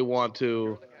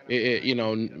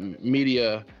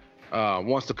 media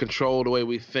wants to control the way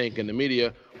we think, and the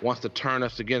media wants to turn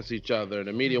us against each other, and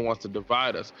the media wants to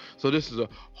divide us. So this is a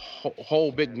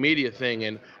whole big media thing.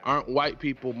 And aren't white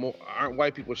people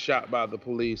shot by the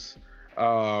police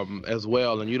as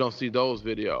well? And you don't see those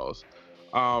videos.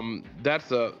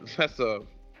 That's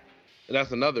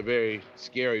another very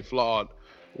scary, flawed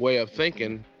way of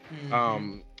thinking.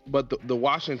 But the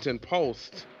Washington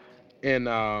Post in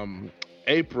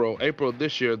April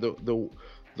this year, the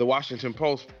Washington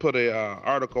Post put a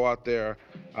article out there.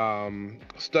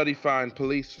 Study find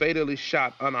police fatally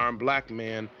shot unarmed black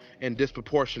man in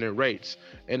disproportionate rates,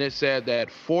 and it said that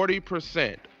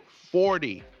 40%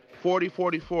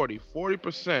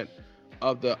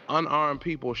 of the unarmed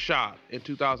people shot in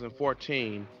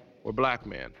 2014 were black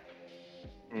men.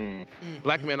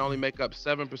 Black men only make up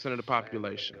 7% of the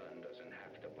population.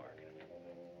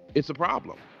 It's a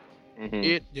problem.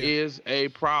 It is a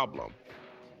problem.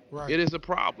 Right. It is a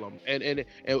problem, and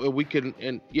we can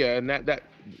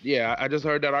I just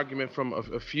heard that argument from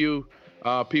a few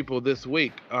people this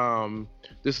week.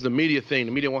 This is a media thing.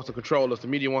 The media wants to control us. The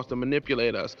media wants to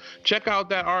manipulate us. Check out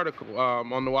that article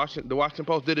on the Washington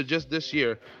Post did it just this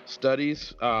year. Study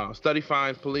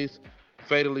finds police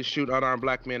fatally shoot unarmed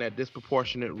black men at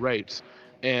disproportionate rates,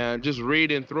 and just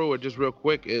reading through it just real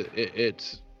quick,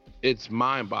 it's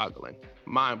mind-boggling.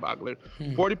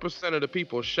 40% of the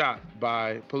people shot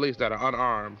by police that are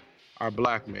unarmed are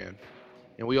black men,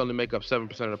 and we only make up 7%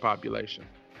 of the population.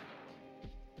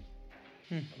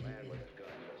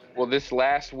 Well, this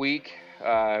last week,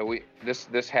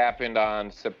 this happened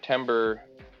on September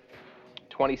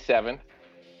 27th.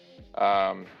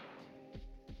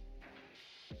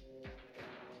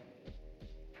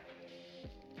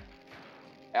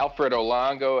 Alfred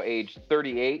Olongo, age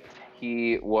 38.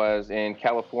 He was in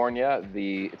California.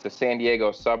 It's a San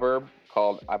Diego suburb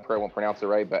called, I probably won't pronounce it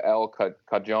right, but El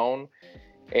Cajon.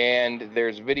 And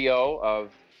there's video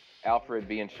of Alfred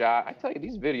being shot. I tell you,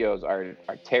 these videos are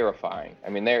terrifying. I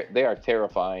mean, they are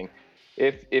terrifying.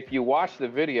 If you watch the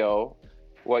video,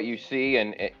 what you see,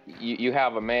 and you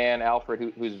have a man,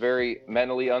 Alfred, who's very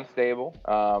mentally unstable,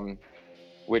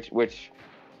 which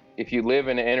if you live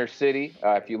in the inner city,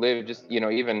 if you live just,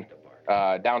 even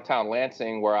downtown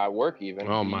Lansing, where I work even.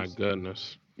 Oh, my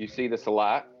goodness. You see this a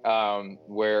lot,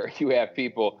 where you have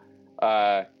people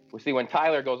we see when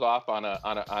Tyler goes off on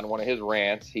one of his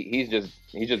rants, he's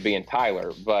just being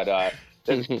Tyler. But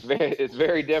it's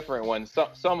very different when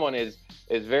someone is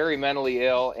very mentally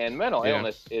ill, and mental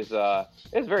illness is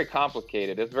very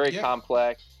complicated. It's very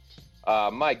complex.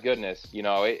 My goodness,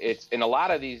 it's in a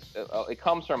lot of these. It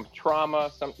comes from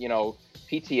trauma, some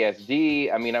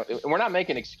PTSD. I mean, we're not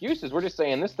making excuses. We're just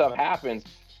saying this stuff happens,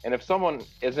 and if someone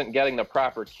isn't getting the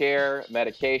proper care,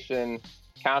 medication,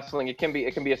 counseling, it can be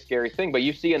a scary thing. But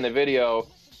you see in the video,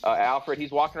 Alfred,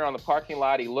 he's walking around the parking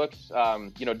lot. He looks,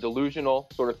 delusional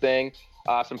sort of thing.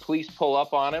 Some police pull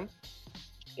up on him,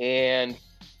 and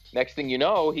next thing you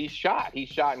know, he's shot. He's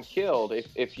shot and killed.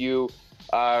 If you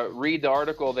read the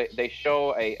article, they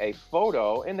show a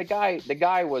photo, and the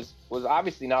guy was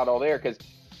obviously not all there, because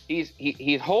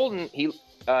he's holding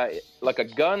like a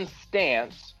gun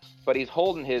stance, but he's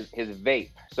holding his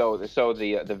vape. So the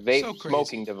vape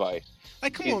smoking device.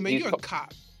 Like, come on, man, you're a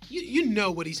cop. You know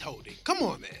what he's holding. Come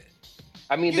on, man.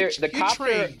 I mean, the cops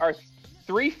are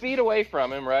 3 feet away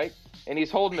from him, right? And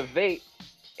he's holding a vape,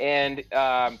 and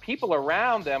people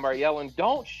around them are yelling,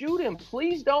 "Don't shoot him!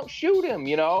 Please don't shoot him!"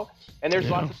 And there's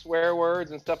lots of swear words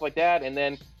and stuff like that. And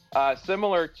then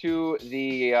similar to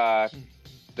the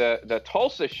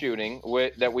Tulsa shooting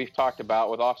that we've talked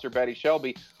about with Officer Betty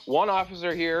Shelby, one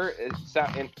officer here,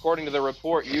 according to the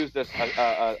report, used a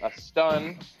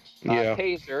stun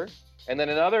taser, and then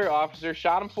another officer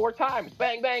shot him 4 times.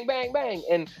 Bang, bang, bang, bang.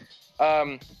 And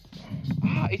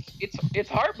it's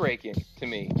heartbreaking to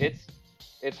me.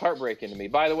 It's heartbreaking to me.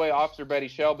 By the way, Officer Betty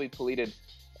Shelby pleaded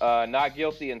not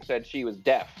guilty and said she was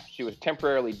deaf. She was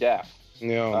temporarily deaf. When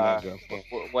the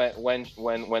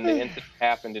incident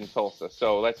happened in Tulsa.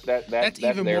 So that's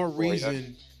even more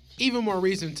reason. Even more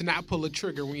reason to not pull a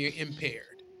trigger when you're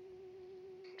impaired.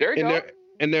 There you go.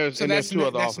 There's two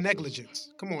other that's officers.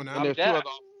 negligence. Come on now. I'm deaf.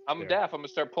 I'm deaf. I'm gonna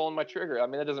start pulling my trigger. I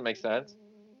mean, that doesn't make sense.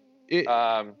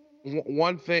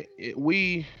 One thing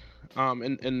we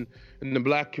in the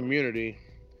Black community,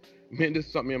 man, this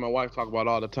is something me and my wife talk about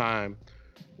all the time.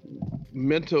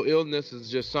 Mental illness is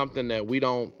just something that we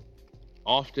don't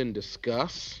often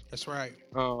discuss. That's right.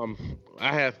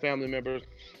 I have family members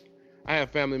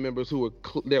who were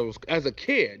there was, as a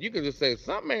kid, you could just say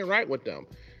something ain't right with them,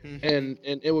 and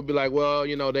it would be like, well,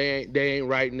 they ain't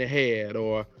right in the head,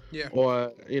 or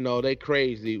they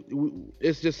crazy.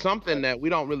 It's just something that we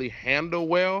don't really handle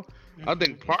well. I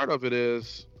think part of it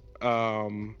is a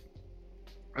lot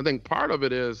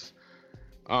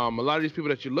of these people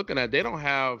that you're looking at, they don't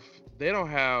have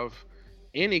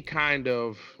any kind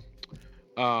of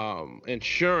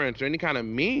insurance or any kind of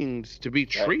means to be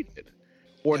treated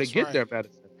or to get their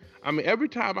medicine. I mean, every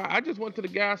time I just went to the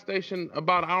gas station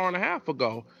about an hour and a half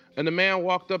ago, and the man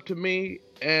walked up to me,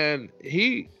 and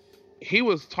he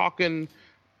was talking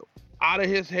out of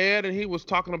his head, and he was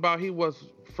talking about he was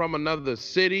from another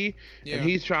city, and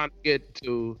he's trying to get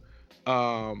to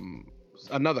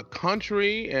another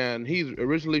country, and he's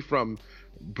originally from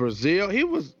Brazil. He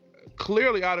was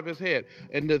clearly out of his head.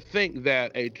 And to think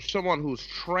that someone who's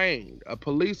trained, a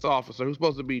police officer who's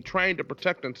supposed to be trained to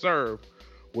protect and serve,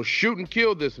 will shoot and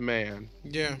kill this man.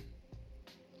 Yeah.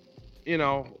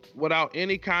 Without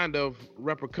any kind of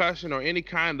repercussion or any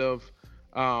kind of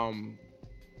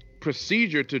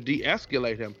procedure to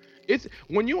de-escalate him. It's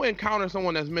when you encounter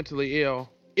someone that's mentally ill,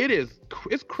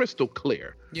 it's crystal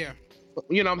clear. Yeah.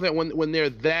 You know what I'm saying? When they're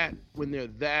that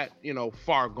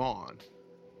far gone.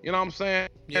 You know what I'm saying?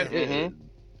 Yeah.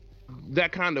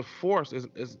 That kind of force is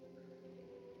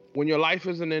when your life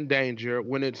isn't in danger,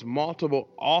 when it's multiple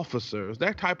officers,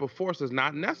 that type of force is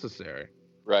not necessary.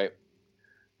 Right.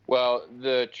 Well,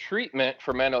 the treatment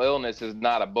for mental illness is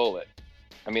not a bullet.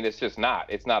 I mean, it's just not.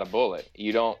 It's not a bullet.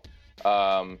 You don't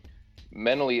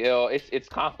mentally ill. It's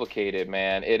complicated,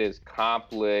 man. It is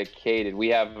complicated. We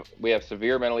have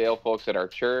severe mentally ill folks at our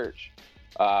church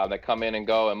that come in and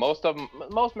go, and most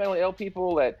mentally ill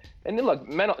people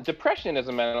depression is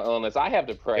a mental illness. I have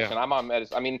depression. I'm on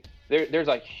medicine. I mean, there's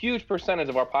a huge percentage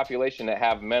of our population that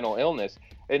have mental illness,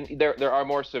 and there are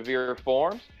more severe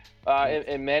forms.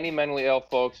 And many mentally ill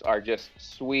folks are just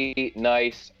sweet,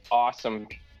 nice, awesome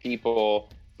people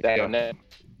that are never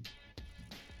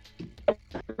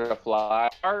fly.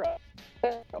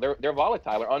 They're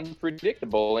volatile or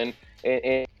unpredictable, and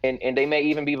they may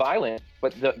even be violent.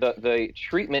 But the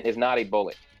treatment is not a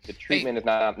bullet. The treatment is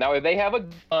not. Now, if they have a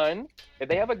gun,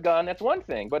 that's one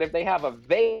thing. But if they have a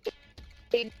vape,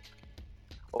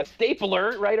 a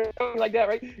stapler, right, or something like that,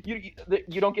 right? You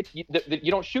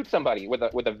don't shoot somebody with a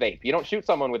vape. You don't shoot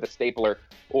someone with a stapler,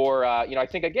 or I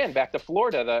think again back to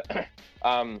Florida,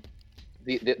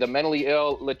 the mentally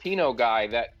ill Latino guy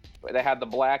that that had the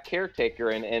black caretaker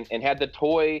and had the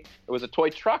toy. It was a toy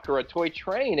truck or a toy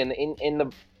train, and he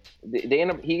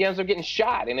ends up getting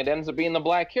shot, and it ends up being the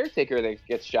black caretaker that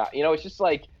gets shot. You know, it's just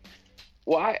like,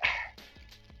 why?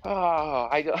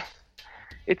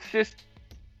 It's just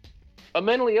a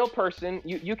mentally ill person.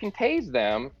 You can tase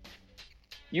them.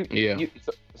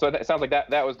 So that sounds like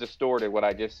that was distorted what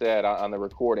I just said on the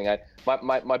recording.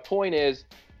 My point is,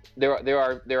 there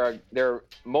are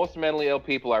most mentally ill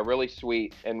people are really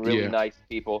sweet and really nice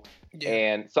people,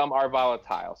 and some are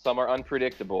volatile, some are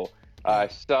unpredictable,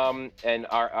 some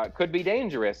are could be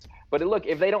dangerous. But look,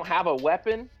 if they don't have a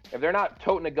weapon, if they're not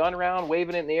toting a gun around,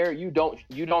 waving it in the air, you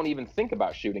don't even think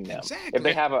about shooting them. Exactly. If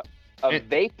they have a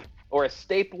vape or a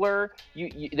stapler,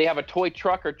 they have a toy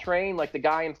truck or train like the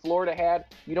guy in Florida had,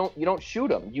 you don't shoot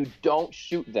them. You don't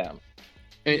shoot them.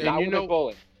 And not you with know, a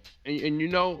bullet. And you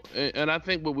know, and I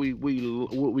think what we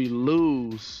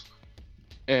lose,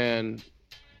 and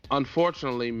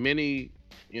unfortunately, many,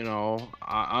 you know,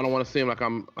 I don't want to seem like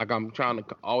I'm trying to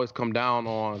always come down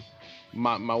on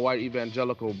my white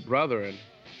evangelical brethren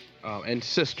and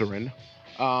sisterin.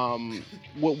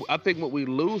 I think what we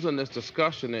lose in this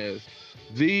discussion is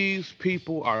these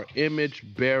people are image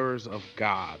bearers of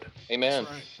God. Amen.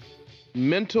 That's right.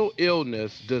 Mental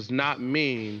illness does not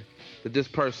mean that this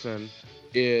person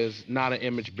is not an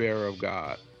image bearer of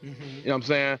God. Mm-hmm. You know what I'm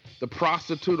saying? The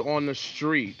prostitute on the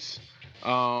streets,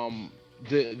 even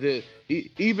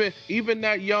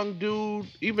that young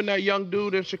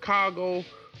dude in Chicago,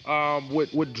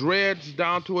 with dreads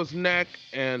down to his neck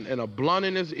and a blunt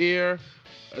in his ear.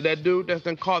 That dude that's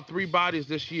been caught 3 bodies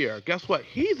this year. Guess what?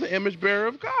 He's the image bearer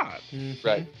of God. Mm-hmm.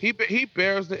 Right. He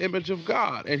bears the image of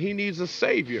God, and he needs a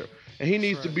savior, and he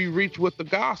needs to be reached with the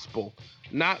gospel.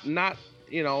 Not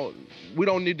you know, we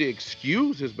don't need to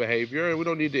excuse his behavior, and we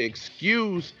don't need to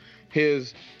excuse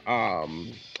his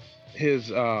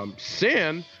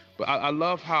sin. But I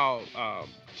love how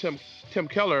Tim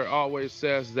Keller always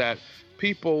says that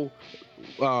people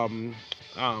in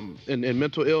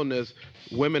mental illness,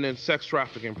 women in sex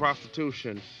trafficking,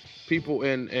 prostitution, people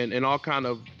in all kind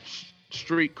of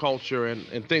street culture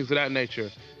and things of that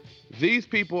nature. These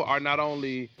people are not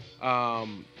only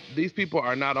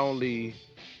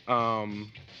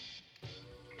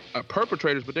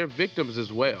perpetrators, but they're victims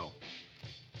as well.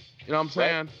 You know what I'm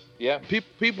saying? Right. Yeah.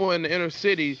 People in the inner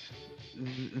city,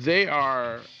 they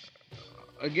are.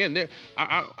 Again,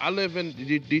 I live in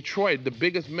Detroit. The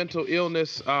biggest mental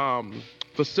illness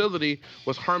facility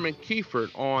was Herman Kiefert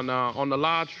on the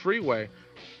Lodge Freeway,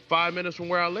 5 minutes from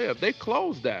where I live. They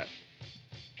closed that.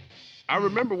 I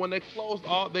remember when they closed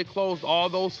all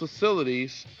those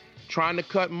facilities, trying to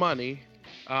cut money.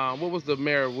 What was the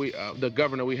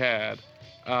governor we had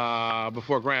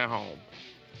before Granholm?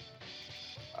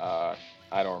 I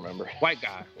don't remember. White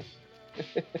guy.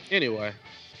 Anyway,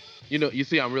 you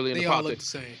see, I'm really into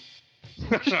politics. They all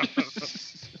look the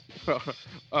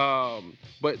same.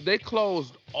 But they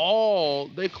closed all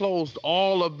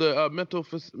of the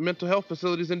mental health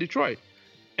facilities in Detroit,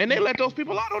 and they let those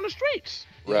people out on the streets.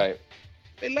 Right.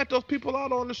 They let those people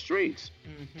out on the streets.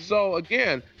 Mm-hmm. So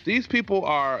again, these people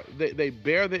they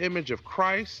bear the image of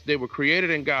Christ. They were created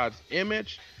in God's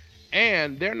image,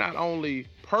 and they're not only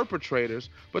perpetrators,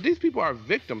 but these people are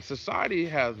victims. Society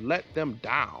has let them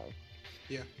down.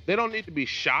 Yeah. They don't need to be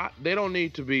shot. They don't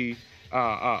need to be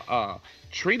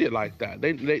treated like that.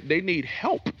 They need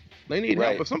help. They need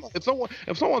Right. help. If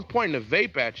someone's pointing a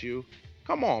vape at you,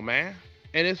 come on, man.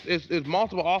 And it's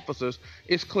multiple officers.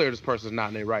 It's clear this person's not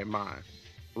in their right mind.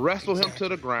 Wrestle him to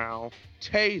the ground,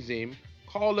 tase him,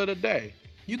 call it a day.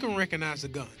 You can recognize a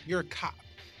gun. You're a cop.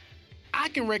 I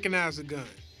can recognize a gun.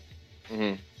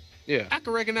 Mm-hmm. Yeah. I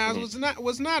can recognize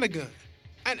what's not a gun,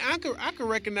 and I can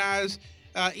recognize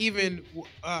even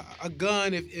a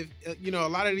gun if a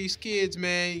lot of these kids,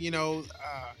 man,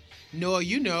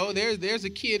 Noah, there's a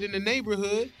kid in the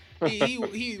neighborhood.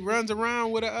 He runs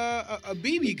around with a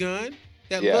BB gun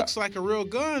that looks like a real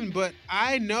gun, but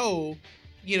I know,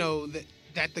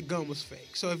 that the gun was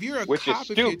fake. So if you're a which cop, is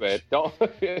stupid, don't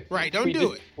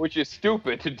do it. Which is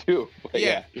stupid to do. But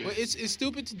yeah. Well, it's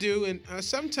stupid to do, and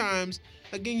sometimes,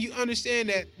 again, you understand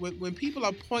that when people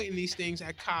are pointing these things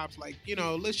at cops, like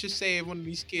let's just say if one of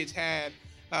these kids had,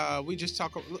 we just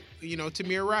talk,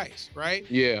 Tamir Rice, right?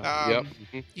 Yeah.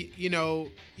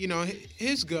 Yep.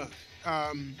 His gun.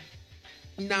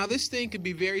 Now this thing could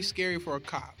be very scary for a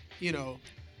cop,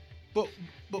 But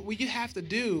what you have to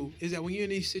do is that when you're in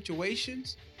these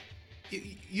situations,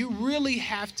 you really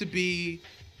have to be,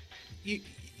 you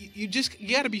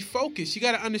got to be focused. You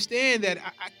got to understand that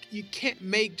you can't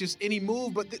make just any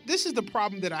move. But this is the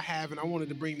problem that I have, and I wanted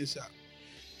to bring this up.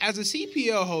 as a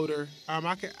CPL holder,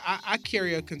 I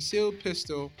carry a concealed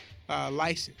pistol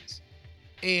license,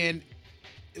 and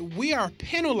we are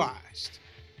penalized.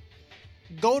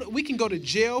 We can go to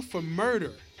jail for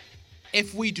murder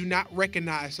if we do not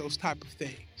recognize those type of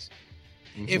things.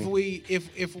 If we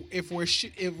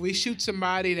shoot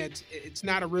somebody it's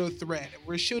not a real threat, if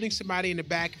we're shooting somebody in the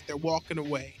back if they're walking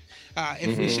away,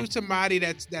 if we shoot somebody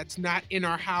that's not in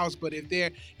our house, but if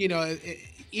they're,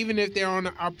 even if they're on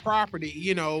our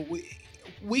property,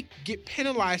 we get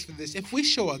penalized for this. If we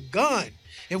show a gun,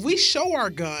 if we show our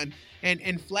gun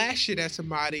and flash it at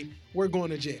somebody, we're going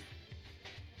to jail.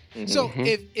 So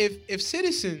if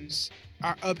citizens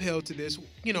are upheld to this,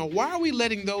 why are we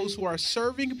letting those who are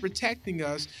serving and protecting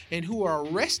us and who are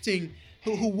arresting,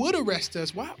 who would arrest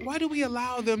us, why do we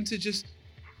allow them to just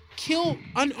kill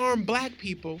unarmed black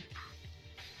people?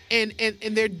 And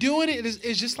they're doing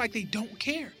it's just like they don't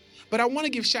care. But I want to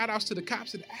give shout outs to the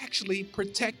cops that actually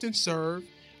protect and serve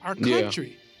our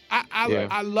country.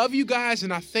 I love you guys,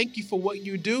 and I thank you for what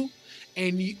you do.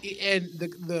 And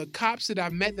the cops that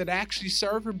I've met that actually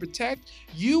serve and protect,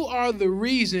 you are the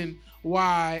reason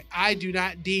why I do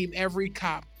not deem every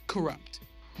cop corrupt.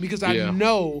 Because I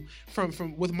know from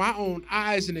with my own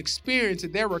eyes and experience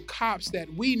that there were cops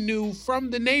that we knew from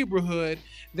the neighborhood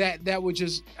that were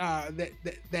just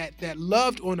that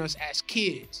loved on us as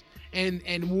kids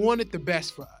and wanted the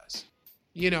best for us.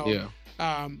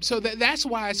 So that's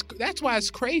why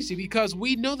it's crazy, because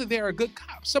we know that there are good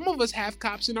cops. Some of us have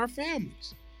cops in our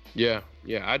families. Yeah,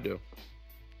 I do.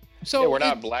 So we're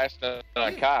not blasting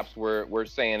on cops. We're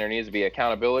saying there needs to be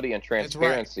accountability and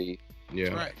transparency. Yeah.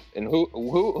 That's right. And who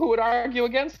would argue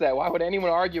against that? Why would anyone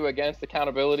argue against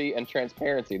accountability and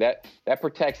transparency? That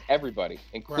protects everybody,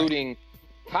 including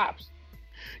cops.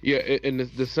 Yeah, and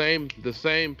the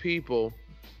same people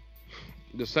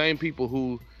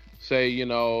who say,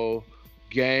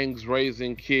 gangs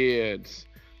raising kids,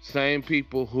 same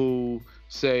people who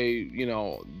say,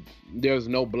 there's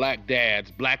no black dads,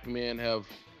 black men have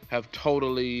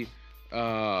totally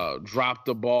dropped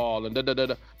the ball, and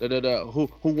who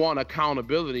want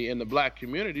accountability in the black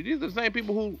community. These are the same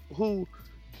people who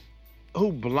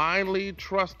blindly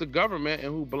trust the government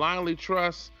and who blindly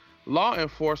trust law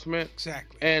enforcement.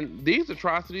 Exactly. And these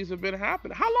atrocities have been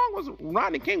happening. How long was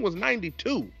Rodney King? Was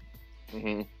 92.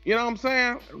 You know what I'm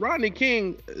saying? Rodney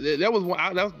King,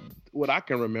 that's what I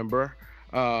can remember.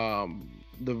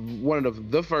 One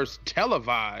of the first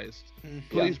televised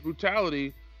police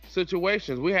brutality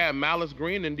situations. We had Malice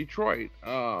Green in Detroit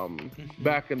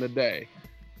back in the day.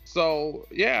 So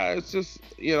yeah, it's just,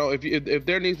 if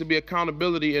there needs to be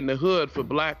accountability in the hood for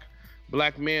black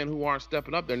men who aren't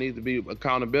stepping up, there needs to be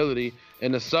accountability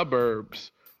in the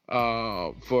suburbs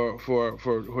for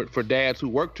dads who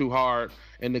work too hard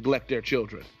and neglect their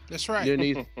children. That's right. There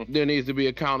needs to be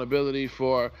accountability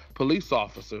for police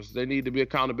officers. There need to be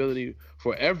accountability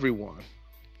for everyone.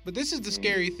 But this is the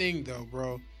scary thing, though,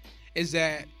 bro, is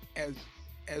that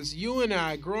as you and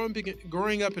I growing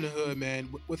up in the hood, man,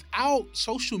 without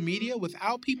social media,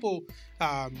 without people,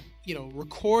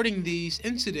 recording these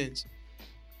incidents,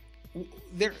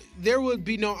 there would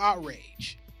be no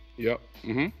outrage. Yep.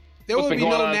 Mm-hmm. There would been be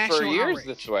going no on national for years outrage.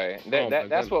 this way.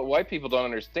 That's what white people don't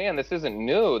understand. This isn't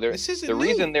new. This isn't the new.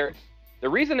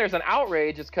 reason there's an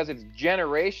outrage is because it's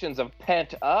generations of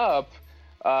pent up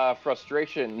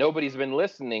frustration. Nobody's been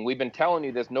listening. We've been telling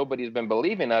you this. Nobody's been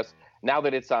believing us. Now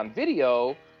that it's on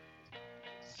video,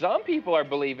 some people are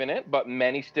believing it, but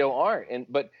many still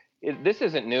aren't. This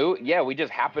isn't new. Yeah, we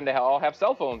just happen to all have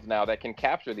cell phones now that can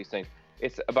capture these things.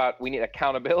 It's about, we need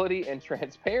accountability and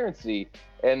transparency.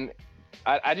 And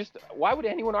I just, why would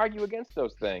anyone argue against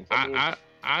those things?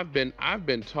 I've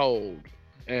been told,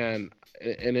 and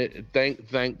thank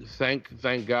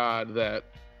God that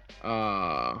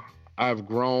I've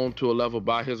grown to a level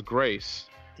by His grace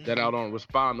that I don't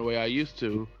respond the way I used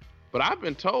to. But I've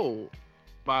been told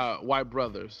by white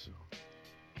brothers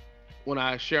when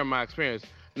I share my experience,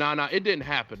 no, it didn't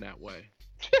happen that way.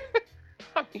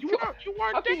 You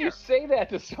weren't How there. can you say that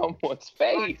to someone's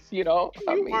face? You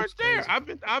weren't there.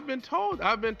 I've been told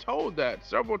that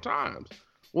several times.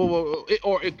 Well,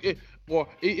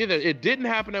 either it didn't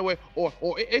happen that way, or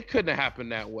it couldn't have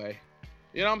happened that way.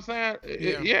 You know what I'm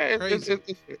saying?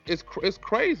 It's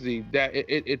crazy that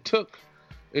it took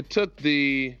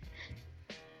the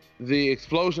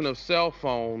explosion of cell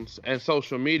phones and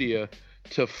social media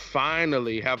to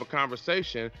finally have a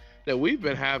conversation that we've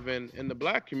been having in the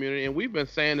black community, and we've been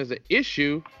saying is an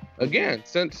issue again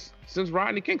since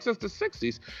Rodney King, since the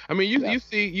 60s. I mean, you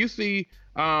see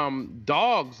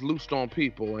dogs loosed on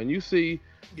people, and you see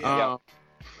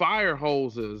fire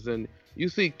hoses, and you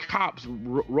see cops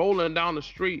rolling down the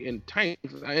street in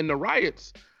tanks. In the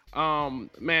riots,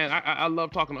 man, I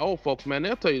love talking to old folks, man.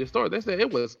 They'll tell you the story. They said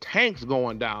it was tanks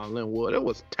going down Linwood. It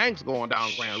was tanks going down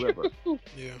Grand River.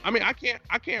 Yeah. I mean, I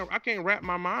can't wrap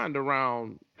my mind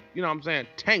around, you know what I'm saying,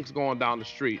 tanks going down the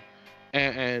street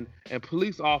and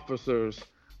police officers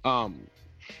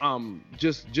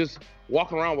just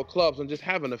walking around with clubs and just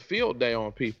having a field day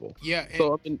on people. Yeah.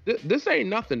 So I mean, this ain't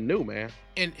nothing new, man.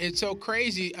 And it's so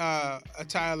crazy,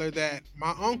 Tyler, that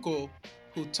my uncle,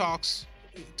 who talks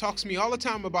to me all the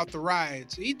time about the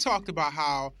riots, he talked about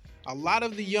how a lot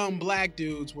of the young black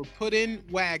dudes were put in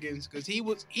wagons because he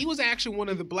was actually one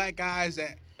of the black guys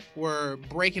that were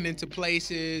breaking into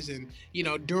places and, you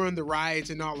know, during the riots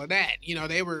and all of that. You know,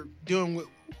 they were doing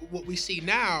what we see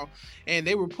now, and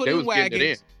they were put in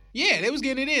wagons. Yeah, they was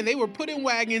getting it in. They were put in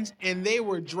wagons and they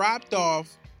were dropped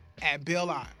off at Belle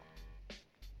Isle.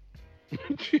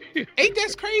 Ain't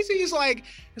that crazy? It's like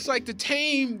to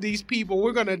tame these people,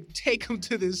 we're gonna take them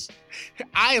to this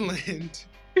island.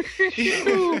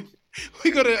 We're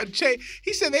gonna change.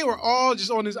 He said they were all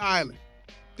just on this island.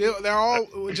 They're all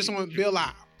just on Belle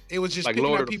Isle. It was just like picking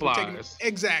Lord up of the people Flies. taking them.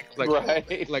 Exactly.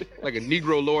 Right. like a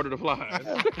Negro Lord of the Flies.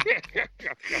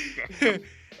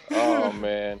 Oh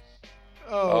man.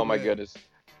 Oh my man. goodness.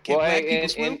 Can Well, black hey, people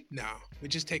and- swim? and- No, we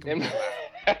just take them.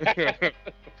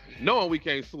 Knowing we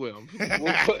can't swim.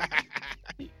 We'll put-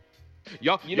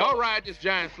 Y'all You know- ride this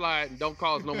giant slide and don't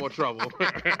cause no more trouble.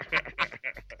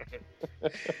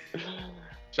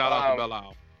 Shout out to Belle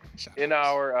Isle.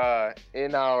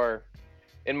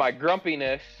 in my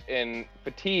grumpiness and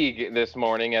fatigue this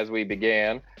morning as we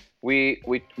began, we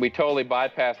totally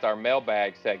bypassed our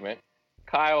mailbag segment.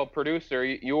 Kyle, producer,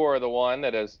 you are the one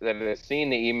that has seen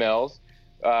the emails.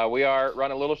 We are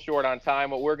running a little short on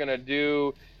time. What we're going to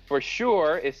do for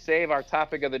sure is save our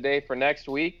topic of the day for next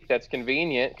week. That's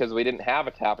convenient because we didn't have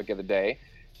a topic of the day.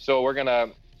 So we're going to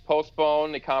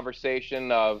postpone the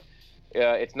conversation of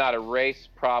it's not a race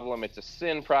problem, it's a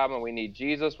sin problem. We need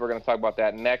Jesus. We're going to talk about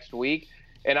that next week.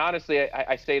 And honestly,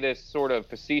 I say this sort of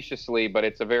facetiously, but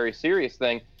it's a very serious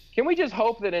thing. Can we just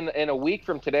hope that in a week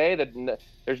from today that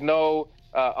there's no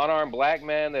unarmed black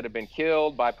men that have been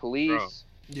killed by police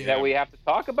that we have to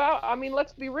talk about? I mean,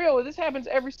 let's be real. This happens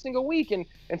every single week. And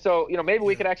so, you know, maybe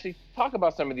we could actually talk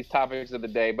about some of these topics of the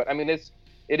day. But I mean, it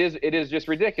is just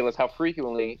ridiculous how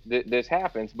frequently this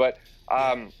happens. But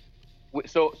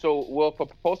so we'll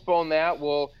postpone that.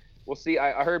 We'll see.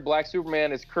 I heard Black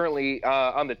Superman is currently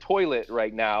on the toilet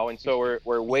right now. And so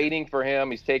we're waiting for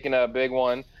him. He's taking a big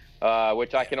one.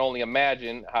 Which I can only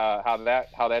imagine how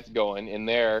that's going in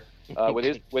there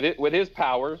with his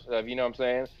powers, you know what I'm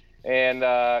saying, and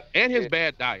his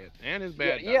bad diet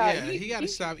diet. He got to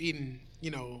stop eating.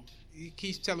 You know, he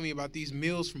keeps telling me about these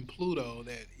meals from Pluto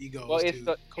that he goes well, to. It's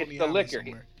the Island liquor.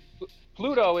 somewhere.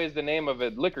 Pluto is the name of a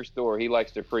liquor store he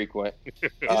likes to frequent. Is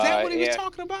that what he was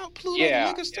talking about? Pluto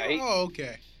liquor store? Oh,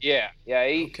 okay. Yeah.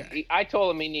 I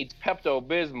told him he needs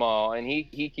Pepto-Bismol, and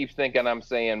he keeps thinking I'm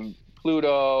saying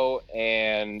Pluto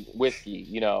and whiskey,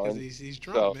 you know. And he's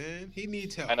drunk, man. He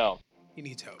needs help. I know. He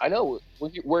needs help. I know.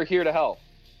 We're here to help.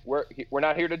 We're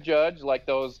not here to judge like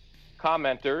those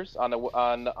commenters on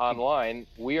online.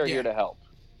 We are here to help.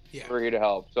 Yeah. We're here to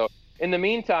help. So in the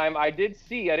meantime, I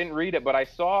didn't read it, but I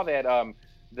saw that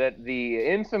that the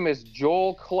infamous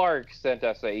Joel Clark sent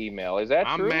us an email. Is that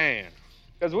true? Man.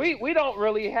 Because we don't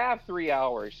really have 3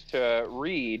 hours to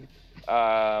read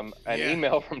an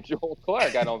email from Joel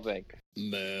Clark, I don't think.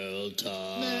 Mail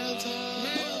time.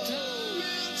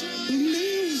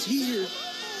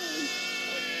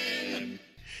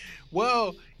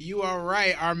 Well, you are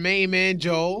right. Our main man,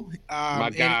 Joel. My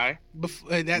guy. That's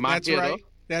hitter. right.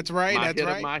 That's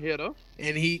right. My hitter.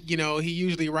 And he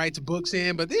usually writes books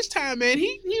in, but this time, man,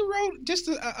 he wrote just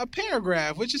a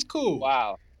paragraph, which is cool.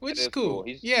 Wow. Which is cool.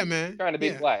 He's man. trying to be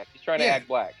black. He's trying to act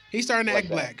black. He's starting to Like act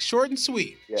that. black. Short and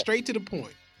sweet. Yeah. Straight to the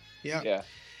point. Yeah.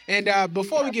 And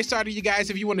before we get started, you guys,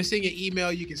 if you want to send your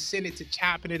email, you can send it to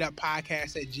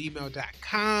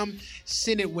choppingituppodcast@gmail.com.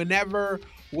 Send it whenever,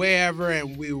 wherever,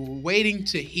 and we're waiting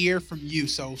to hear from you.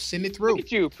 So send it through. Look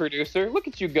at you, producer. Look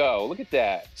at you go. Look at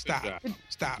that. Stop.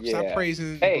 Stop Yeah.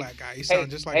 praising the black guy. You sound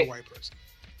just like a white person.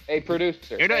 Hey,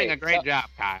 producer. You're doing a great job,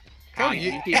 Kai. Oh,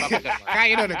 You keep up with that. Guy,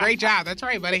 you're doing a great job. That's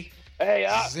right, buddy. Hey,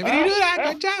 Zippity doo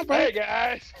dah. Good job, bro. Hey,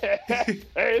 guys. Hey,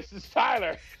 this is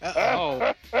Tyler.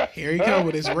 Oh, Here he comes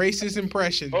with his racist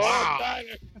impressions. Oh,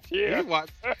 Tyler. Yeah.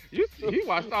 he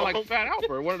watched sound like Fat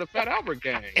Albert, one of the Fat Albert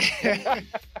gang.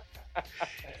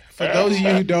 For those of you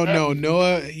who don't know,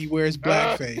 Noah, he wears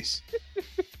blackface.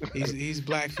 He's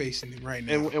blackfacing him right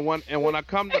now. And when I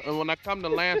come to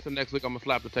Lansing next week, I'm gonna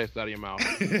slap the taste out of your mouth.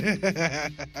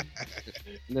 And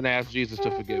then ask Jesus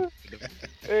to forgive me.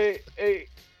 Hey,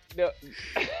 no,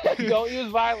 don't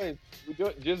use violence.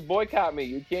 Just boycott me.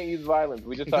 You can't use violence.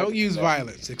 We just don't use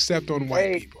violence except on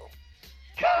white people.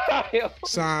 Kyle.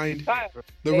 Signed,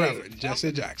 the Reverend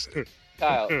Jesse Jackson.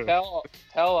 Kyle,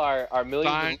 tell our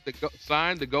millions.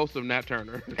 Signed the ghost of Nat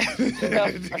Turner.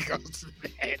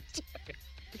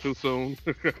 Too soon.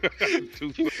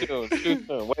 Too soon.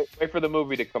 Wait for the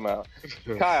movie to come out.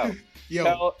 Kyle,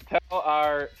 tell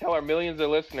our millions of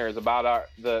listeners about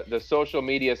the social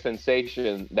media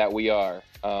sensation that we are.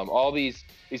 All these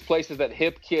places that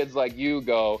hip kids like you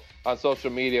go on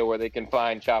social media where they can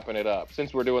find Chopping It Up.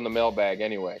 Since we're doing the mailbag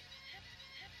anyway.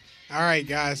 All right,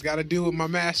 guys, got to do what my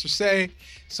master say.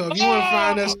 So if you want to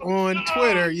find us on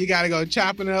Twitter, you got to go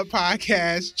Chopping It Up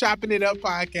Podcast, Chopping It Up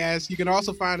Podcast. You can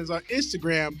also find us on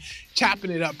Instagram,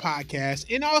 Chopping It Up Podcast.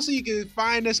 And also you can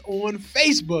find us on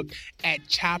Facebook at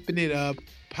Chopping It Up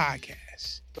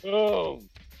Podcast. Boom.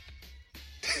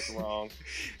 That's wrong.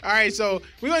 All right, so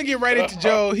we're going to get right into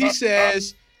Joe. He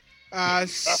says,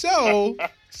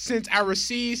 since I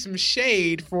received some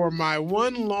shade for my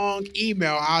one long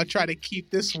email, I'll try to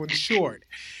keep this one short.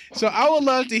 So I would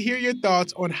love to hear your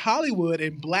thoughts on Hollywood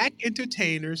and black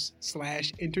entertainers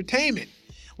 / entertainment.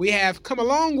 We have come a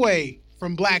long way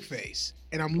from blackface,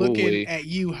 and I'm looking at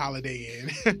you, Holiday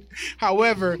Inn.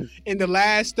 However, in the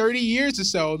last 30 years or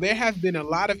so, there have been a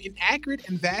lot of inaccurate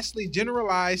and vastly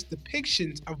generalized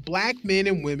depictions of black men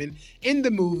and women in the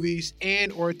movies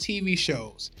and or TV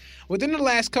shows. Within the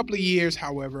last couple of years,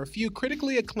 however, a few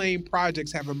critically acclaimed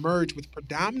projects have emerged with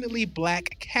predominantly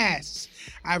black casts.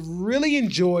 I've really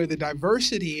enjoyed the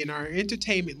diversity in our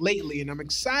entertainment lately, and I'm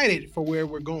excited for where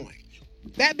we're going.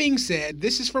 That being said,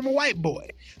 this is from a white boy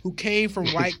who came from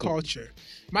white culture.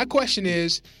 My question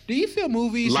is, do you feel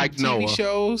movies and TV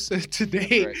shows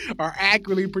today are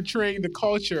accurately portraying the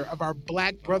culture of our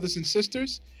black brothers and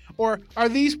sisters? Or are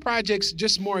these projects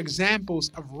just more examples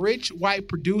of rich white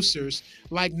producers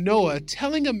like Noah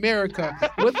telling America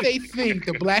what they think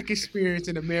the black experience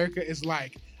in America is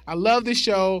like? I love the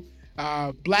show,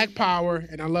 Black Power,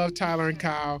 and I love Tyler and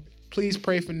Kyle. Please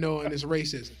pray for Noah and his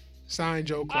racism. Signed,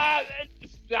 Joe Clark.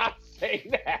 Not say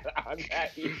that on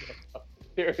that email.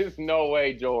 There is no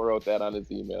way Joel wrote that on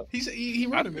his email. He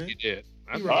wrote it, man. He did.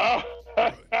 He wrote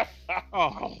it.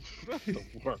 Oh, that's the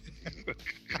worst.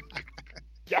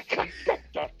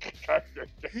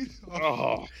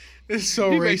 Oh, it's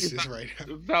so racist right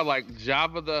now. It sounds like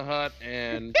Jabba the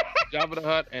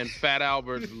Hutt and Fat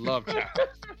Albert's love child.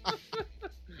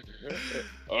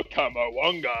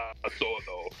 Kamawanga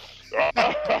Sono.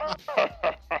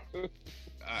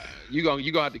 You gonna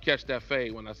have to catch that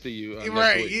fade when I see you.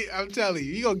 Right, I'm telling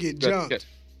you, gonna get jumped.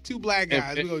 Two black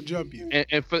guys, we gonna jump you.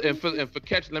 And for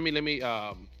catch, let me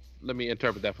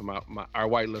interpret that for our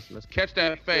white listeners. Catch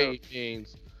that fade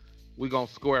means we gonna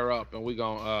square up and we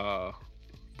gonna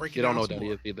break it. You don't know what that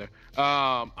is either.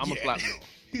 I'm a slap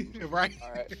no. Right.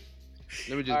 All right.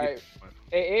 Let me just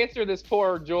Hey, answer this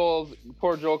poor Joel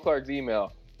Clark's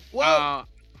email. Well,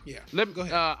 go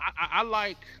ahead. I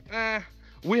like.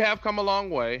 We have come a long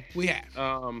way. We have.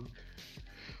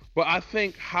 But I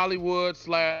think Hollywood /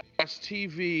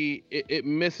 TV it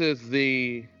misses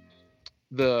the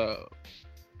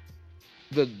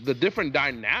different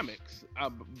dynamics.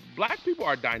 Black people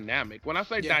are dynamic. When I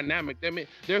say dynamic, I mean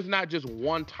there's not just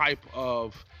one type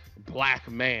of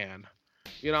black man.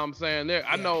 You know what I'm saying?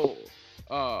 I know.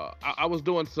 I was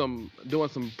doing some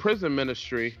prison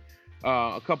ministry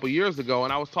a couple years ago,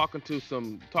 and I was talking to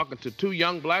two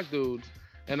young black dudes,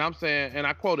 and I'm saying, and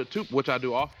I quoted which I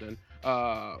do often.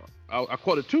 I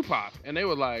quoted Tupac, and they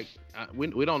were like,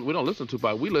 "We don't listen to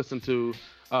Tupac. We listen to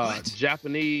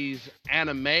Japanese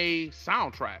anime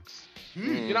soundtracks."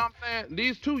 You know what I'm saying?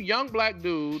 These two young black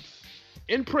dudes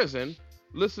in prison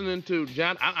listening to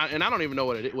and I don't even know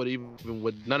what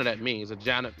none of that means. A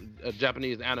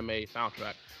Japanese anime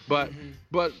soundtrack, but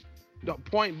the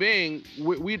point being,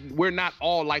 we're not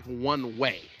all like one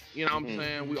way. You know what I'm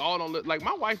saying? We all don't like.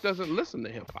 My wife doesn't listen to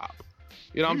hip hop.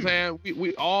 You know what I'm saying?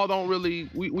 We all don't really.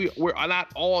 We're not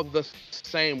all the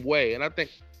same way, and I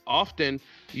think often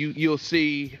you'll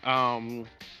see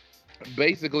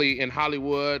basically in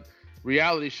Hollywood,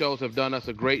 reality shows have done us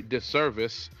a great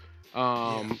disservice.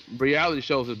 Reality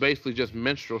shows is basically just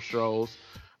minstrel shows,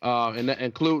 and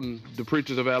including the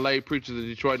Preachers of LA, Preachers of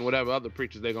Detroit, and whatever other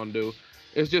preachers they're gonna do.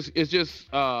 It's just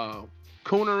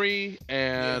coonery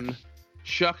and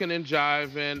shucking and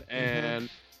jiving and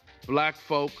black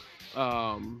folk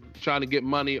trying to get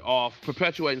money off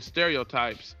perpetuating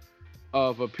stereotypes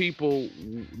of a people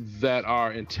that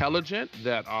are intelligent,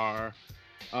 that are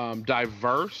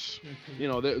diverse. Mhm. You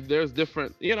know, there's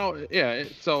different. You know, yeah.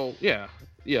 So yeah.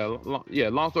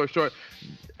 Long story short,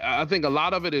 I think a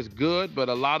lot of it is good, but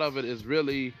a lot of it is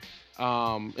really,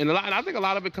 and I think a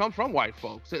lot of it comes from white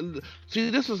folks. See,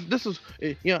 this is,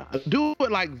 you know, do it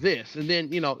like this, and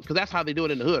then, you know, because that's how they do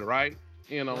it in the hood, right?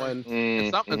 You know,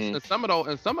 and some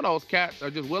of those cats are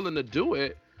just willing to do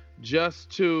it just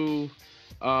to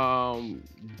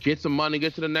get some money,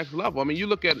 get to the next level. I mean, you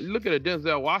look at a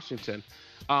Denzel Washington.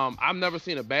 I've never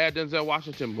seen a bad Denzel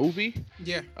Washington movie.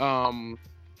 Yeah.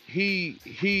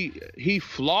 He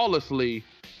flawlessly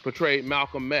portrayed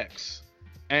Malcolm X,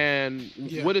 and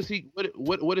what does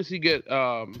he get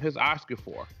his Oscar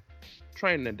for?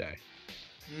 Training Day.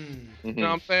 You know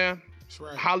what I'm saying? That's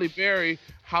right.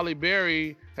 Halle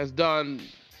Berry has done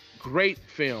great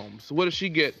films. What does she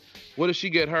get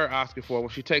her Oscar for when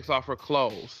she takes off her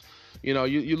clothes? You know,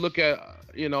 you look at,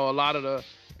 you know, a lot of the,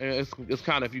 it's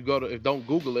kind of, if don't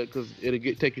Google it, because it'll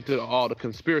take you to all the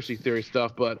conspiracy theory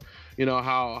stuff. But you know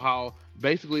how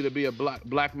basically to be a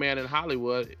black man in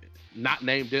Hollywood, not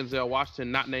named Denzel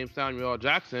Washington, not named Samuel L.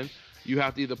 Jackson, you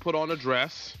have to either put on a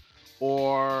dress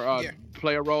or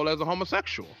play a role as a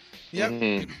homosexual.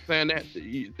 Yep. Saying that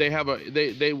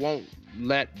they won't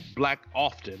let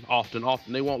often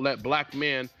they won't let black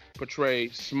men portray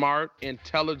smart,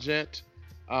 intelligent,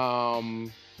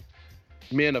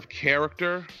 men of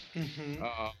character,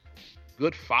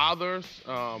 good fathers,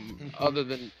 other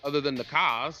than the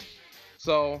cause.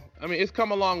 So I mean, it's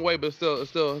come a long way, but it still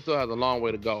has a long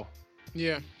way to go.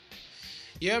 Yeah,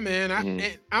 man.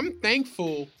 I'm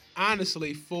thankful,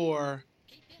 honestly, for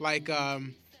like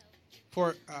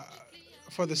for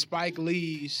the Spike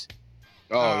Lees.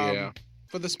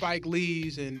 For the Spike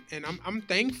Lees, and I'm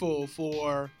thankful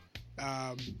for.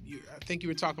 I think you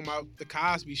were talking about the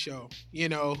Cosby Show, you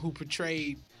know, who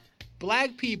portrayed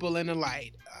black people in the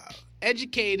light,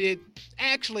 educated,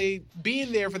 actually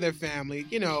being there for their family.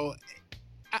 You know,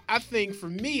 I think for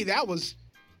me that was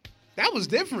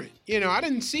different. You know, I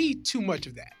didn't see too much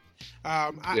of that.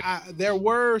 There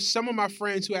were some of my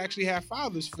friends who actually have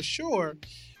fathers for sure,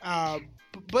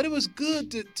 but it was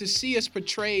good to see us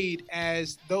portrayed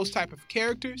as those type of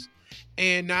characters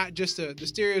and not just the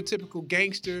stereotypical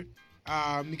gangster.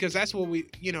 Because that's what we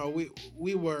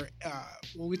were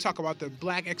when we talk about the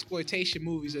black exploitation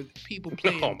movies of people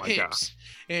playing pimps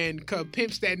and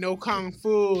pimps that know kung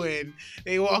fu, and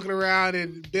they walking around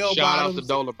in bell bottoms. Shout out to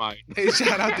Dolomite. Hey,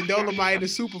 shout out to Dolomite and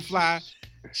Superfly.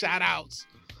 Shout outs.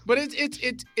 But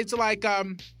it's like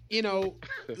you know,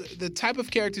 the type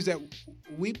of characters that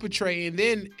we portray,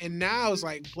 and now it's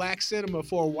like black cinema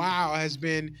for a while has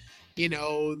been, you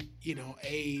know,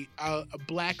 a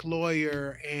black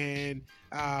lawyer and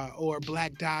or a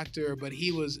black doctor, but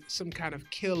he was some kind of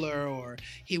killer, or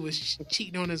he was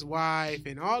cheating on his wife,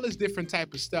 and all this different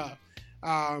type of stuff.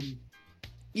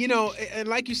 You know, and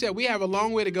like you said, we have a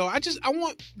long way to go. I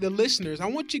want the listeners, I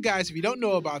want you guys, if you don't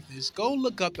know about this, go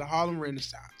look up the Harlem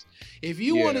Renaissance. If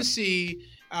you want to see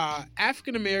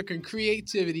African American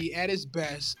creativity at its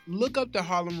best, look up the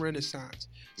Harlem Renaissance.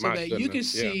 So you can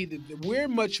see that we're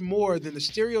much more than the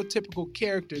stereotypical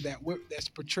character that's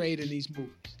portrayed in these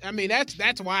movies. I mean,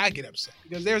 that's why I get upset,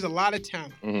 because there's a lot of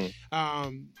talent.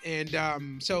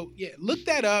 So yeah, look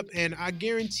that up, and I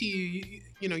guarantee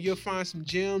you know, you'll find some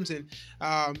gems, and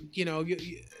you know,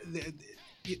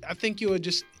 I think you'll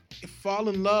just fall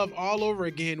in love all over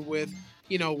again with,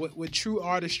 you know, what true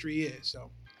artistry is. So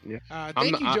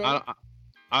thank you, Joe.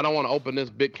 I don't want to open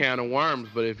this big can of worms,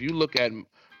 but if you look at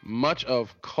much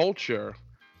of culture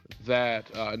that,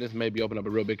 and this may be opening up a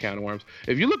real big can of worms.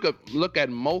 If you look at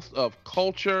most of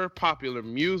culture, popular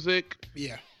music,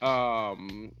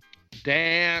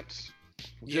 dance,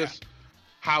 just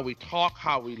how we talk,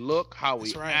 how we look, how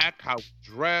we act, how we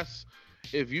dress.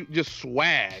 If you just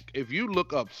swag, if you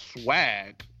look up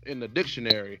swag in the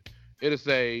dictionary, it'll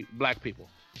say black people.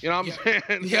 You know what I'm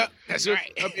saying? Yeah, that's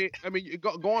right. I mean,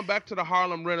 going back to the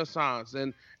Harlem Renaissance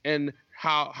and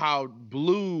how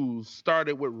blues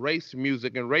started with race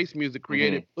music, and race music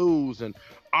created blues and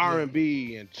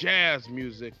R&B and jazz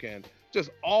music, and just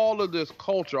all of this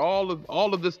culture, all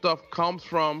of this stuff comes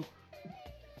from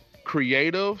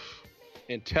creative,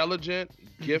 intelligent,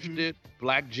 gifted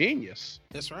black genius.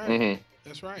 That's right.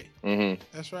 That's right.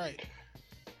 That's right.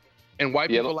 And white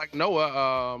people like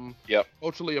Noah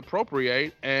culturally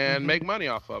appropriate and make money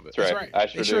off of it. That's right.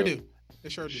 They sure do.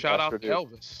 Shout out to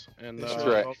Elvis. And that's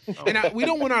right. And we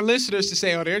don't want our listeners to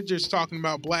say, "Oh, they're just talking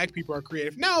about black people are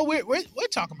creative." No, we're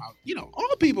talking about, you know,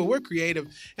 all people. We're creative,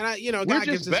 and God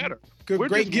gives us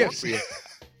great gifts.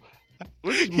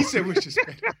 He said we're just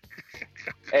better.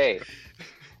 Hey,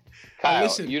 Kyle,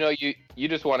 listen. you know you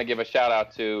just want to give a shout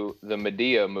out to the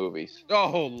Medea movies.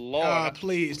 Oh Lord.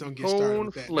 Please don't get started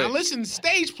with that. Coon flick. Now listen,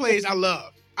 stage plays I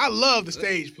love. I love the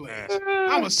stage plays.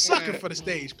 I'm a sucker for the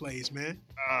stage plays, man.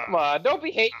 Come on, don't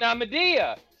be hating on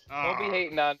Medea. Don't be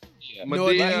hating on Medea.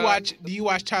 Noah, Medea. do you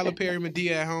watch Tyler Perry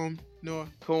Medea at home, Noah?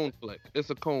 Coon flick. It's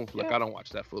a coon flick. Yeah. I don't watch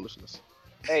that foolishness.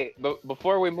 Hey, but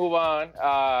before we move on,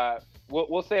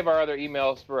 we'll save our other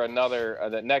emails for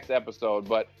the next episode.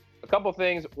 But a couple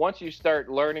things. Once you start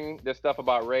learning this stuff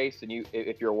about race, and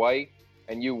if you're white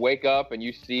and you wake up and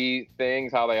you see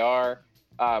things how they are,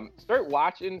 start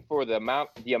watching for the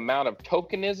amount of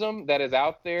tokenism that is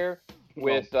out there.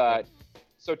 With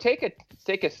so take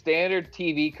a standard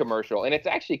TV commercial, and it's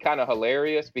actually kind of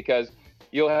hilarious because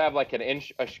you'll have like a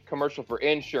commercial for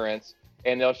insurance.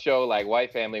 And they'll show like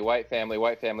white family, white family,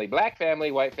 white family, black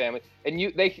family, white family, and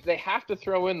they have to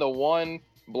throw in the one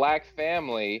black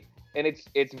family, and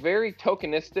it's very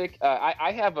tokenistic.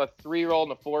 I have a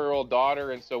 3-year-old and a 4-year-old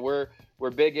daughter, and so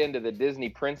we're big into the Disney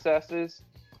princesses,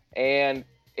 and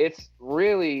it's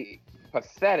really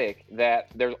pathetic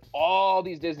that there's all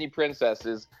these Disney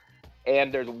princesses,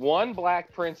 and there's one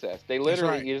black princess. They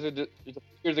literally years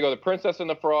ago, The Princess and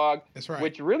the Frog, That's right.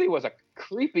 which really was a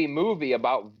creepy movie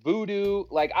about voodoo.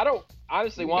 Like, I don't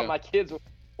honestly want my kids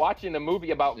watching a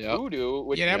movie about voodoo.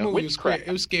 Which, that movie was witchcraft.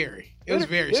 it was scary. It was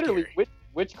very literally scary.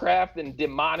 Witchcraft and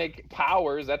demonic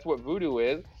powers. That's what voodoo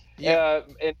is. Yeah.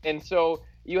 And so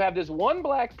you have this one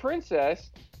black princess,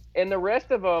 and the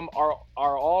rest of them are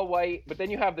all white. But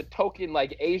then you have the token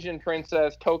like Asian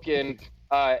princess, token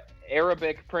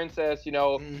Arabic princess. You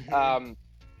know. Mm-hmm.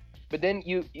 But then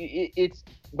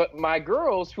but my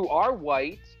girls who are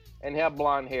white and have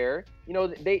blonde hair, you know,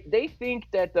 they think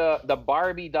that the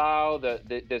Barbie doll,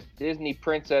 this Disney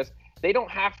princess, they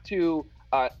don't have to.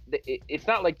 It's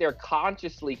not like they're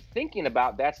consciously thinking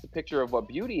about that's the picture of what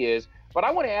beauty is. But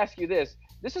I want to ask you this: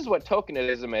 this is what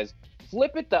tokenism is.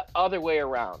 Flip it the other way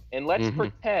around, and let's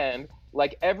pretend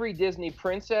like every Disney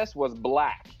princess was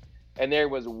black, and there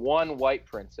was one white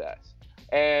princess.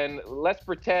 And let's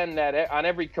pretend that on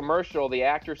every commercial, the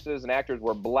actresses and actors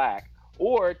were black.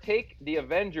 Or take the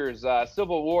Avengers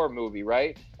Civil War movie,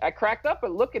 right? I cracked up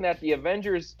at looking at the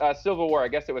Avengers Civil War. I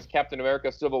guess it was Captain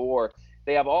America Civil War.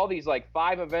 They have all these like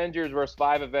 5 Avengers versus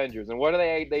 5 Avengers. And what do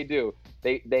they do?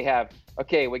 They have,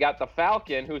 okay, we got the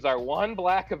Falcon, who's our one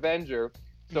black Avenger.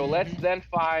 So let's then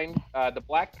find the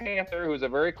Black Panther, who's a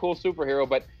very cool superhero.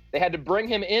 But they had to bring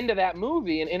him into that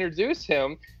movie and introduce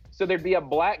him. So there'd be a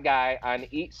black guy on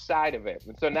each side of it,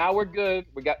 and so now we're good.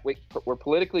 We're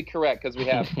politically correct because they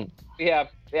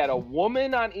had a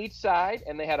woman on each side,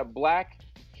 and they had a black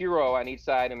hero on each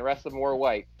side, and the rest of them were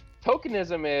white.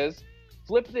 Tokenism is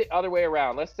flip the other way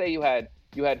around. Let's say you had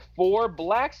 4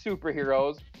 black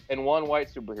superheroes and 1 white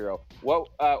superhero.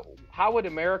 How would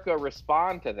America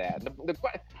respond to that?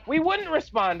 We wouldn't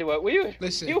respond to it.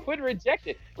 You would reject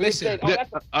it.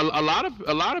 A lot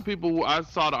of people. I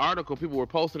saw the article. People were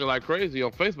posting it like crazy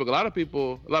on Facebook.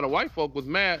 A lot of white folk was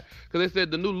mad because they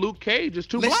said the new Luke Cage is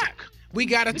too black. We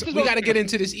gotta get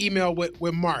into this email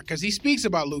with Mark because he speaks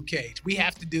about Luke Cage. We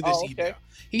have to do this email.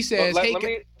 He says, let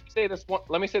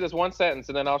me say this one sentence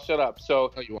and then I'll shut up.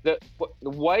 So the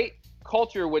white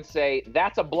culture would say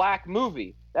that's a black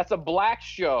movie. That's a black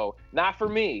show, not for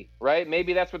me, right?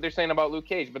 Maybe that's what they're saying about Luke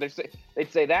Cage, but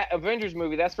they'd say that Avengers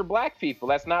movie, that's for black people.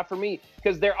 That's not for me.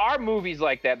 Because there are movies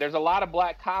like that. There's a lot of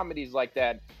black comedies like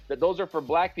that those are for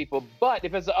black people. But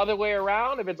if it's the other way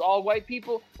around, if it's all white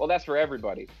people, well, that's for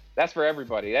everybody. That's for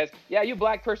everybody. You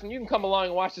black person, you can come along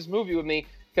and watch this movie with me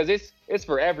because it's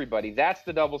for everybody. That's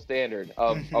the double standard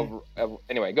of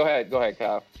anyway, go ahead,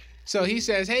 Kyle. So he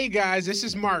says, hey guys, this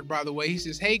is Mark, by the way. He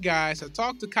says, hey guys, I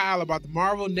talked to Kyle about the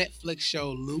Marvel Netflix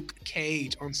show Luke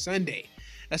Cage on Sunday.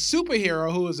 A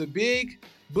superhero who is a big,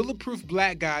 bulletproof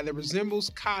black guy that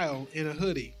resembles Kyle in a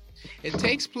hoodie. It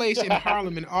takes place in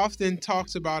Harlem and often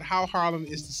talks about how Harlem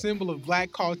is the symbol of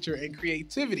black culture and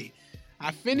creativity.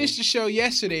 I finished the show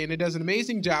yesterday and it does an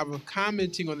amazing job of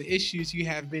commenting on the issues you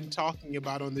have been talking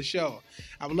about on the show.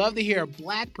 I would love to hear a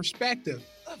black perspective,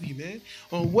 love you man,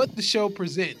 on what the show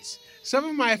presents. Some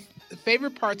of my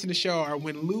favorite parts of the show are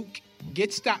when Luke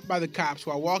gets stopped by the cops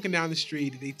while walking down the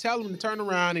street. They tell him to turn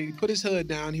around and he put his hood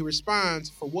down. He responds,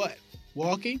 for what?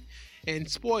 Walking? And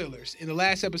spoilers, in the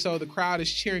last episode, the crowd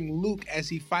is cheering Luke as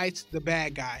he fights the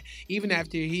bad guy, even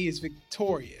after he is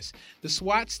victorious. The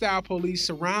SWAT-style police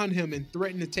surround him and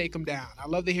threaten to take him down.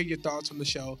 I'd love to hear your thoughts on the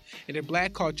show and if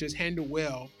black culture is handled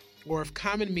well or if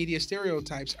common media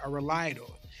stereotypes are relied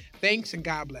on. Thanks and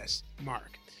God bless,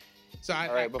 Mark. So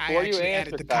I actually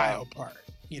added the Kyle part.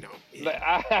 You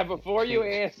know. Before you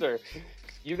answer,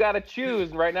 you got to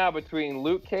choose right now between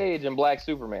Luke Cage and Black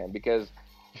Superman because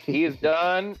he is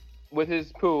done with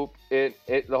his poop. The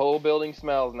whole building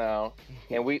smells now,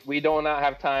 and we do not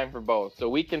have time for both. So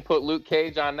we can put Luke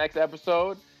Cage on next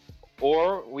episode,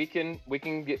 or we can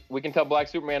tell Black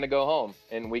Superman to go home,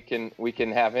 and we can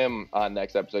have him on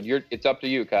next episode. It's up to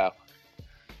you, Kyle.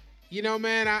 You know,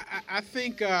 man, I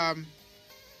think I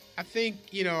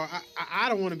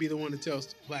don't want to be the one to tell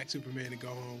Black Superman to go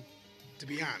home. To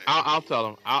be honest, I'll tell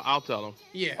him. I'll tell him.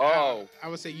 Yeah. Oh. I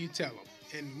would say you tell him,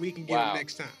 and we can get him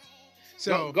next time.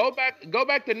 So go back to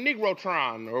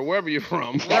Negrotron or wherever you're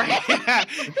from.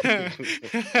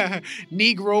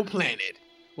 Negro Planet,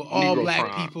 where all Negrotron.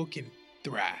 Black people can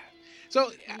thrive. So,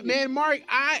 man, Mark,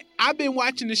 I've been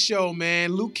watching the show,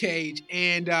 man, Luke Cage,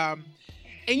 and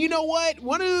you know what?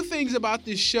 One of the things about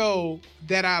this show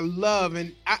that I love,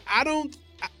 and I don't.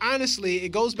 Honestly, it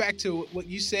goes back to what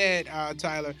you said,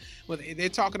 Tyler. They're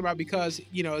talking about because,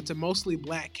 it's a mostly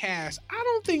Black cast. I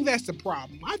don't think that's the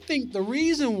problem. I think the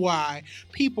reason why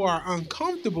people are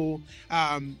uncomfortable,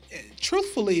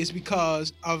 truthfully, is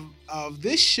because of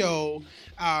this show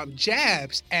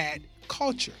jabs at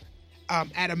culture,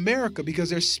 at America,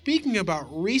 because they're speaking about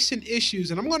recent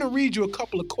issues. And I'm going to read you a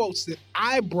couple of quotes that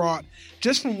I brought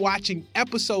just from watching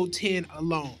episode 10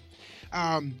 alone.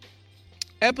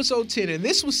 Episode 10, and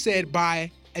this was said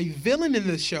by a villain in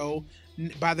the show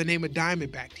by the name of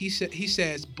Diamondback. He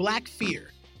says, Black fear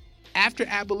after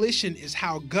abolition is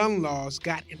how gun laws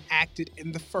got enacted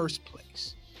in the first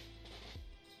place.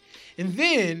 And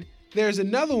then there's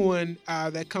another one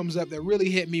that comes up that really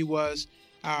hit me was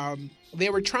they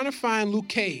were trying to find Luke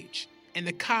Cage, and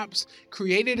the cops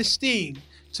created a sting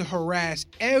to harass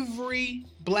every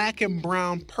Black and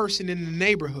brown person in the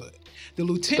neighborhood. The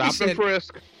lieutenant Stop and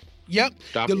frisk. Yep.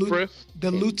 Stop and frisk.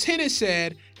 The lieutenant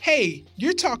said, "Hey,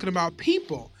 you're talking about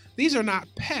people. These are not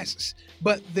pests."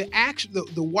 But the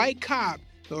white cop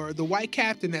or the white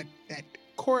captain that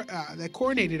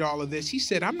coordinated all of this, he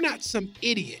said, "I'm not some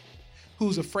idiot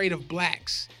who's afraid of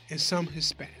Blacks and some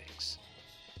Hispanics."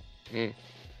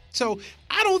 So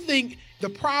I don't think the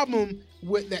problem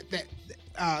with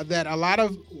that a lot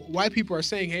of white people are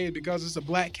saying, "Hey, because it's a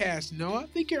Black cast." No, I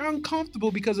think you're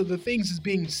uncomfortable because of the things that's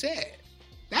being said.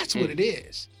 That's what it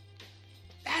is.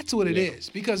 That's what it is.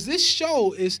 Because this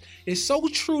show is so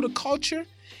true to culture.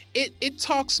 It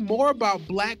talks more about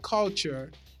Black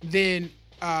culture than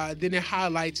it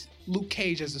highlights Luke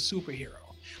Cage as a superhero.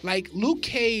 Like Luke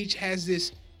Cage has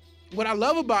this. What I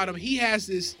love about him, he has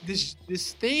this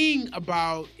thing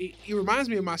about. He reminds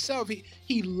me of myself.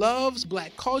 He loves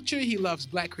Black culture. He loves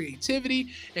Black creativity.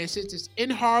 And since it's in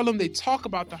Harlem, they talk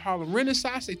about the Harlem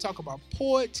Renaissance. They talk about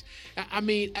poets. I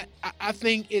mean, I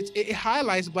think it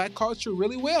highlights Black culture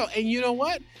really well. And you know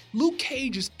what? Luke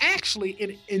Cage is actually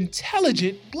an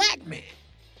intelligent Black man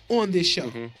on this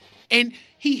show, and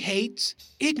he hates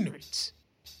ignorance.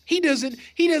 He doesn't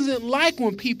like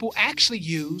when people actually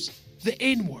use the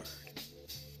N-word.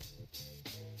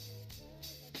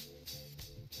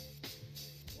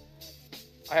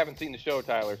 I haven't seen the show,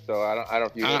 Tyler, so I don't know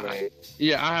if you have any.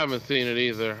 Yeah, I haven't seen it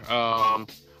either.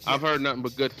 I've heard nothing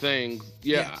but good things.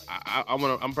 Yeah.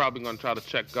 I'm probably gonna try to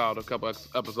check out a couple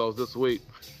episodes this week.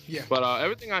 Yeah. But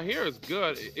everything I hear is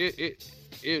good.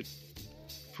 It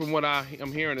from what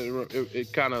I'm hearing,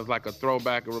 it kind of is like a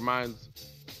throwback. It reminds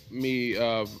me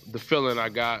of the feeling I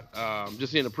got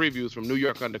just seeing the previews from New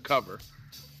York Undercover.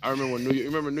 I remember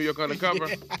when New York Undercover?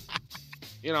 Yeah.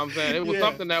 You know what I'm saying? It was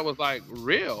something that was like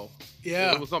real.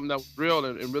 Yeah. It was something that was real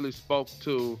and really spoke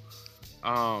to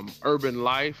urban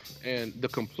life and the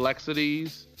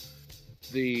complexities,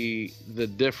 the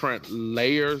different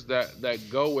layers that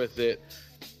go with it.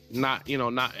 Not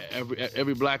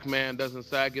every Black man doesn't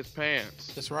sag his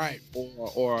pants. That's right.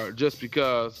 Or just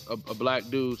because a Black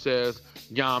dude says,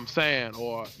 "Yeah, I'm saying,"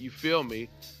 or "you feel me,"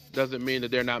 doesn't mean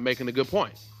that they're not making a good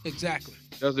point. Exactly.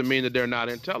 Doesn't mean that they're not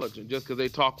intelligent. Just because they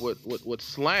talk with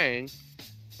slang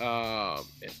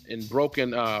and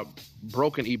broken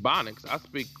ebonics.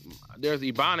 There's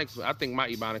ebonics. I think my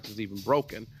ebonics is even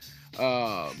broken.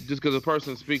 Just because a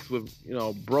person speaks with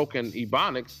broken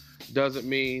ebonics doesn't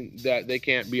mean that they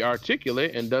can't be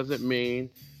articulate, and doesn't mean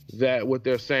that what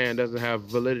they're saying doesn't have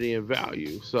validity and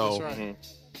value. So That's right.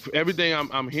 for everything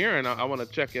I'm hearing, I want to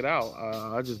check it out.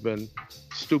 I've just been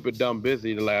stupid dumb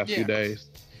busy the last few days.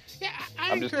 Yeah,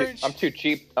 I'm too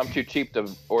cheap. I'm too cheap to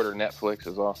order Netflix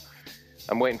as well.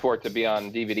 I'm waiting for it to be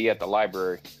on DVD at the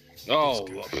library. Oh,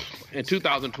 in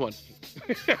 2020.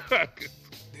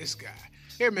 This guy.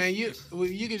 Here, man, you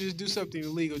can just do something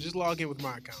illegal. Just log in with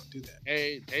my account. Do that.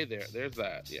 Hey, there's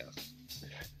that. Yes.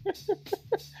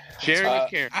 Sharing is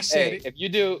caring. I said it. If you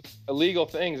do illegal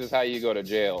things, is how you go to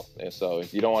jail. And so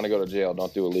if you don't want to go to jail,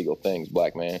 don't do illegal things,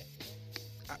 black man.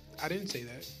 I didn't say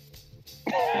that.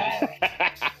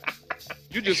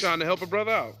 You just trying to help a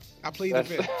brother out. I plead the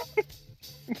fifth.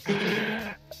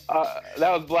 That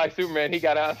was Black Superman. He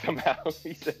got on somehow.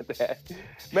 He said that.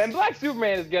 Man, Black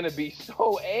Superman is going to be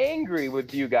so angry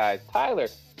with you guys. Tyler,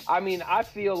 I mean, I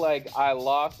feel like I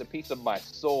lost a piece of my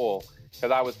soul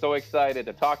because I was so excited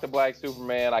to talk to Black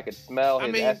Superman. I could smell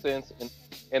his essence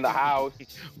in the house.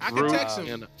 I can text him.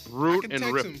 And root and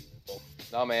rip.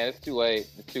 No, man, it's too late.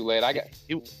 It's too late.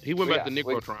 He went back to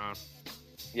Necrotron.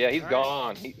 Yeah, he's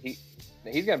gone.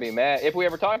 He's gonna be mad if we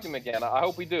ever talk to him again. I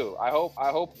hope we do. I hope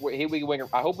we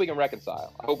can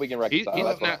reconcile. I hope we can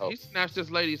reconcile. He snatched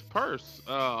this lady's purse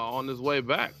on his way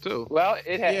back too. Well,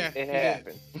 it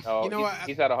happened. Oh, you know what?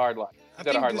 He's had a hard life. He's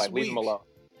had a hard life. Leave him alone.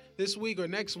 This week or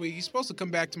next week, he's supposed to come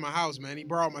back to my house, man. He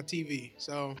borrowed my TV,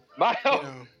 so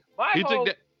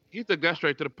He took that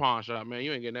straight to the pawn shop, man.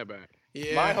 You ain't getting that back.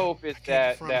 Yeah. My hope is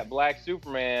that Black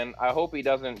Superman. I hope he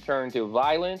doesn't turn to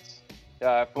violence.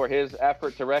 For his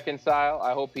effort to reconcile,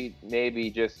 I hope he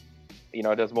maybe just,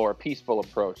 does more peaceful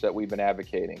approach that we've been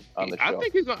advocating on the show. I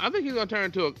think he's gonna turn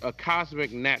into a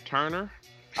cosmic Nat Turner.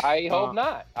 I hope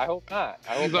not.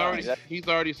 He's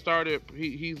already started.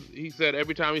 He said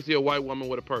every time he see a white woman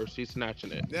with a purse, he's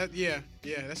snatching it. That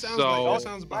sounds about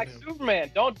Black him. Superman,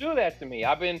 don't do that to me.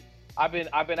 I've been out there.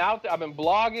 I've been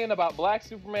blogging about Black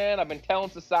Superman. I've been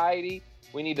telling society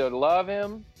we need to love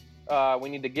him. We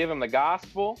need to give him the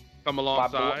gospel. Come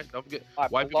alongside. Don't forget,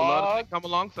 white people love to come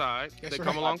alongside. That's They right.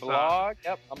 come alongside. Blog,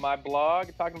 yep, on my blog,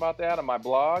 talking about that on my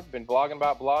blog. Been blogging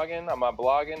about blogging on my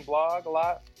blog a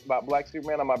lot about Black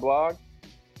Superman on my blog.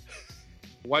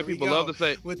 White people love to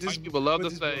say. White people love to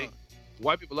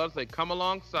say, come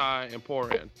alongside and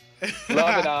pour in.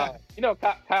 Loving on.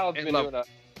 Kyle's been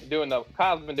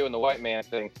doing the white man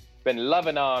thing. Been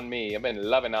loving on me. I've been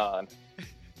loving on.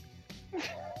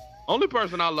 Only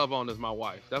person I love on is my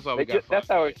wife. That's why we got. That's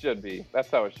how it should be.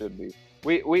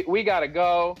 We gotta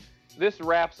go. This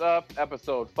wraps up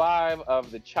episode 5 of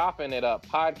the Chopping It Up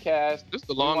podcast. This is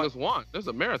the longest one. This is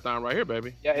a marathon right here,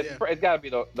 baby. Yeah, it's got to be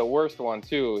the worst one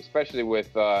too, especially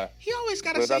with. He always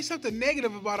got to say something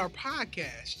negative about our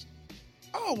podcast.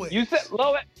 Always. You said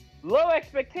low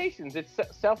expectations. It's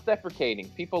self-deprecating.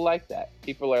 People like that.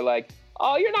 People are like,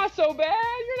 "Oh, you're not so bad.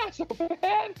 You're not so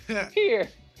bad." Here.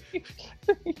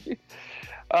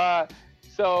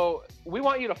 So we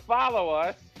want you to follow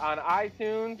us on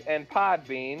iTunes and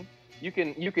Podbean. You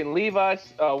can leave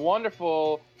us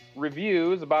wonderful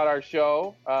reviews about our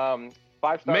show.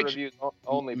 5-star reviews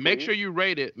only. Make sure you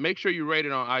rate it. Make sure you rate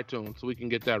it on iTunes so we can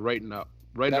get that rating up.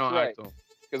 Rate it on iTunes.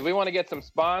 Because we want to get some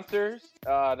sponsors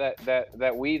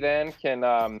that we then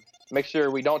can make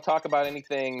sure we don't talk about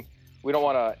anything. We don't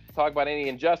want to talk about any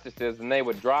injustices, and they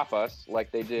would drop us like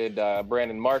they did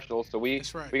Brandon Marshall. So we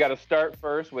got to start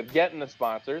first with getting the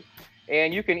sponsors.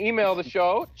 And you can email the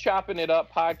show,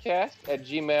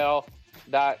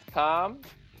 choppingituppodcast@gmail.com.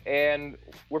 And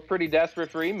we're pretty desperate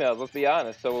for emails, let's be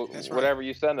honest. So whatever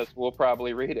you send us, we'll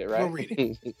probably read it, right?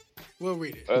 We'll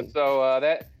read it. So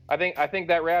I think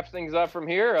that wraps things up from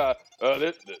here.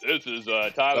 This is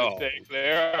Tyler St.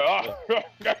 Clair.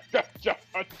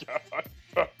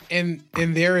 And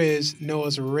there is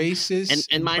Noah's racist.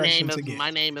 And my name is again. my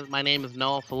name is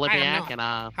Noah Filipiak, and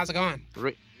how's it going?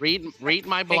 read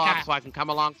my blog so I can come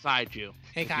alongside you.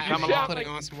 Hey Kyle, I'm putting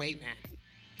on some weight, man.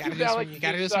 You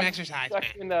gotta do some exercise, man.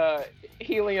 In a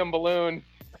helium balloon,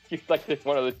 like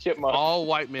one of the chipmunks. All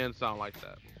white men sound like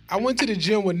that. I went to the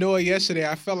gym with Noah yesterday.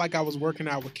 I felt like I was working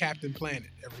out with Captain Planet.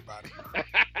 Everybody.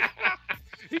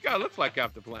 He kind of looks like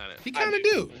Captain Planet. He kind of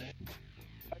do.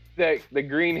 The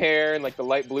green hair and like the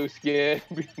light blue skin.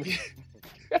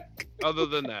 Other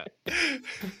than that,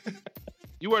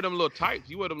 you wear them little tights.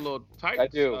 I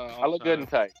do. I look good in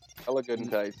tights.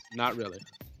 Not really.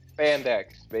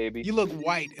 Spandex, baby. You look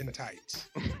white in tights.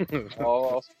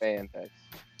 All spandex.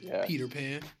 Yeah. Peter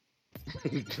Pan.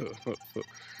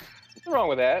 What's wrong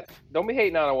with that? Don't be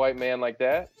hating on a white man like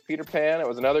that. Peter Pan, it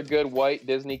was another good white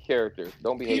Disney character.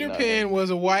 Don't be hating on him. Peter Pan was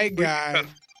a white guy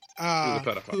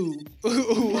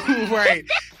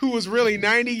who was really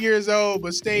 90 years old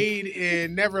but stayed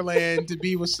in Neverland to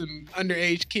be with some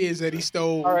underage kids that he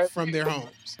stole from their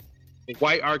homes.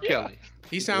 White R. Kelly.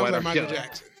 He sounds White like R. Michael Kelly.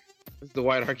 Jackson. It's the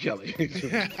White R. Kelly.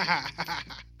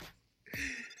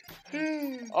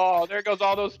 Oh, there goes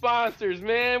all those sponsors,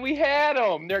 man. We had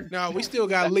them. No, we still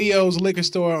got Leo's Liquor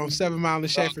Store on 7 Mile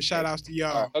and Schaefer. Shout outs to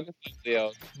y'all.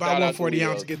 Buy one 40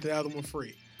 ounce, get the other one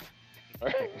free.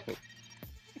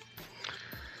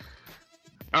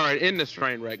 All right, end this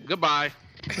train wreck. Goodbye.